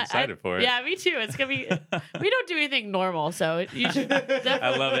 I'm excited for it. Yeah, me too. It's gonna be. We don't do anything normal, so you should. Definitely,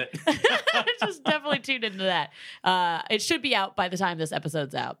 I love it. just definitely tune into that. It should be out by the time this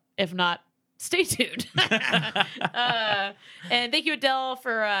episode's out. If not, stay tuned. And thank you, Adele,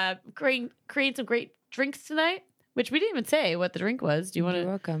 for creating some great drinks tonight. Which we didn't even say what the drink was. Do you want You're to?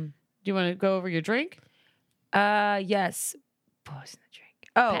 welcome. Do you want to go over your drink? Yes. What was in the drink?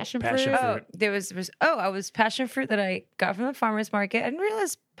 Oh, Passion Passion fruit. fruit. Oh, there was I was passion fruit that I got from the farmer's market. I didn't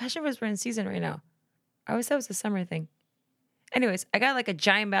realize passion fruits were in season right now. I always thought it was a summer thing. Anyways, I got like a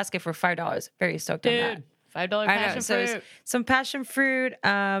giant basket for $5. Very stoked on that. Dude, $5 I know. passion So fruit. it's some passion fruit,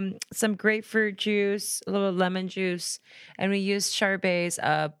 some grapefruit juice, a little lemon juice, and we used Charbet's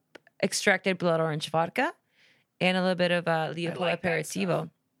extracted blood orange vodka and a little bit of Leopold like that aperitivo.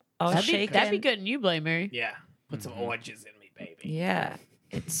 All That'd be shaken. good in you, Blame Mary. Yeah. Put some oranges in me, baby. Yeah,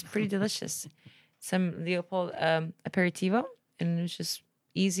 it's pretty delicious. Some Leopold aperitivo, and it was just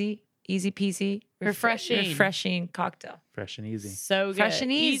easy peasy, refreshing cocktail. Fresh and easy. So good. Fresh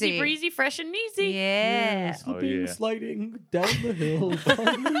and easy. Easy breezy, fresh and easy. Yeah. Slipping, yeah. sliding down the hill.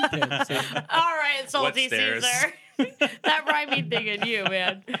 finally dancing. All right, Salty stairs? Caesar. That rhyming thing in you,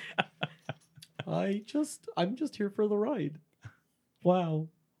 man. I'm just here for the ride. Wow.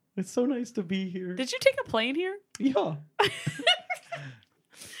 It's so nice to be here. Did you take a plane here? Yeah.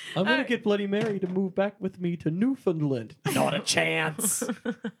 I'm going to get Bloody Mary to move back with me to Newfoundland. Not a chance.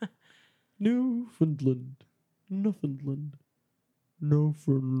 Newfoundland. Newfoundland.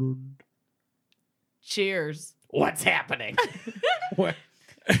 Newfoundland. Cheers. What's happening? All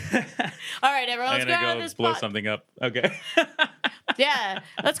right, everyone, I'm let's go gonna out on go this blow pod- something up. Okay. Yeah,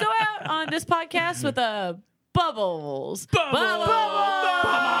 let's go out on this podcast with bubbles. Bubbles.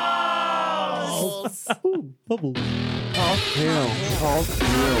 Ooh, bubbles.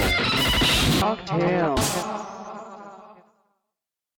 Cocktail.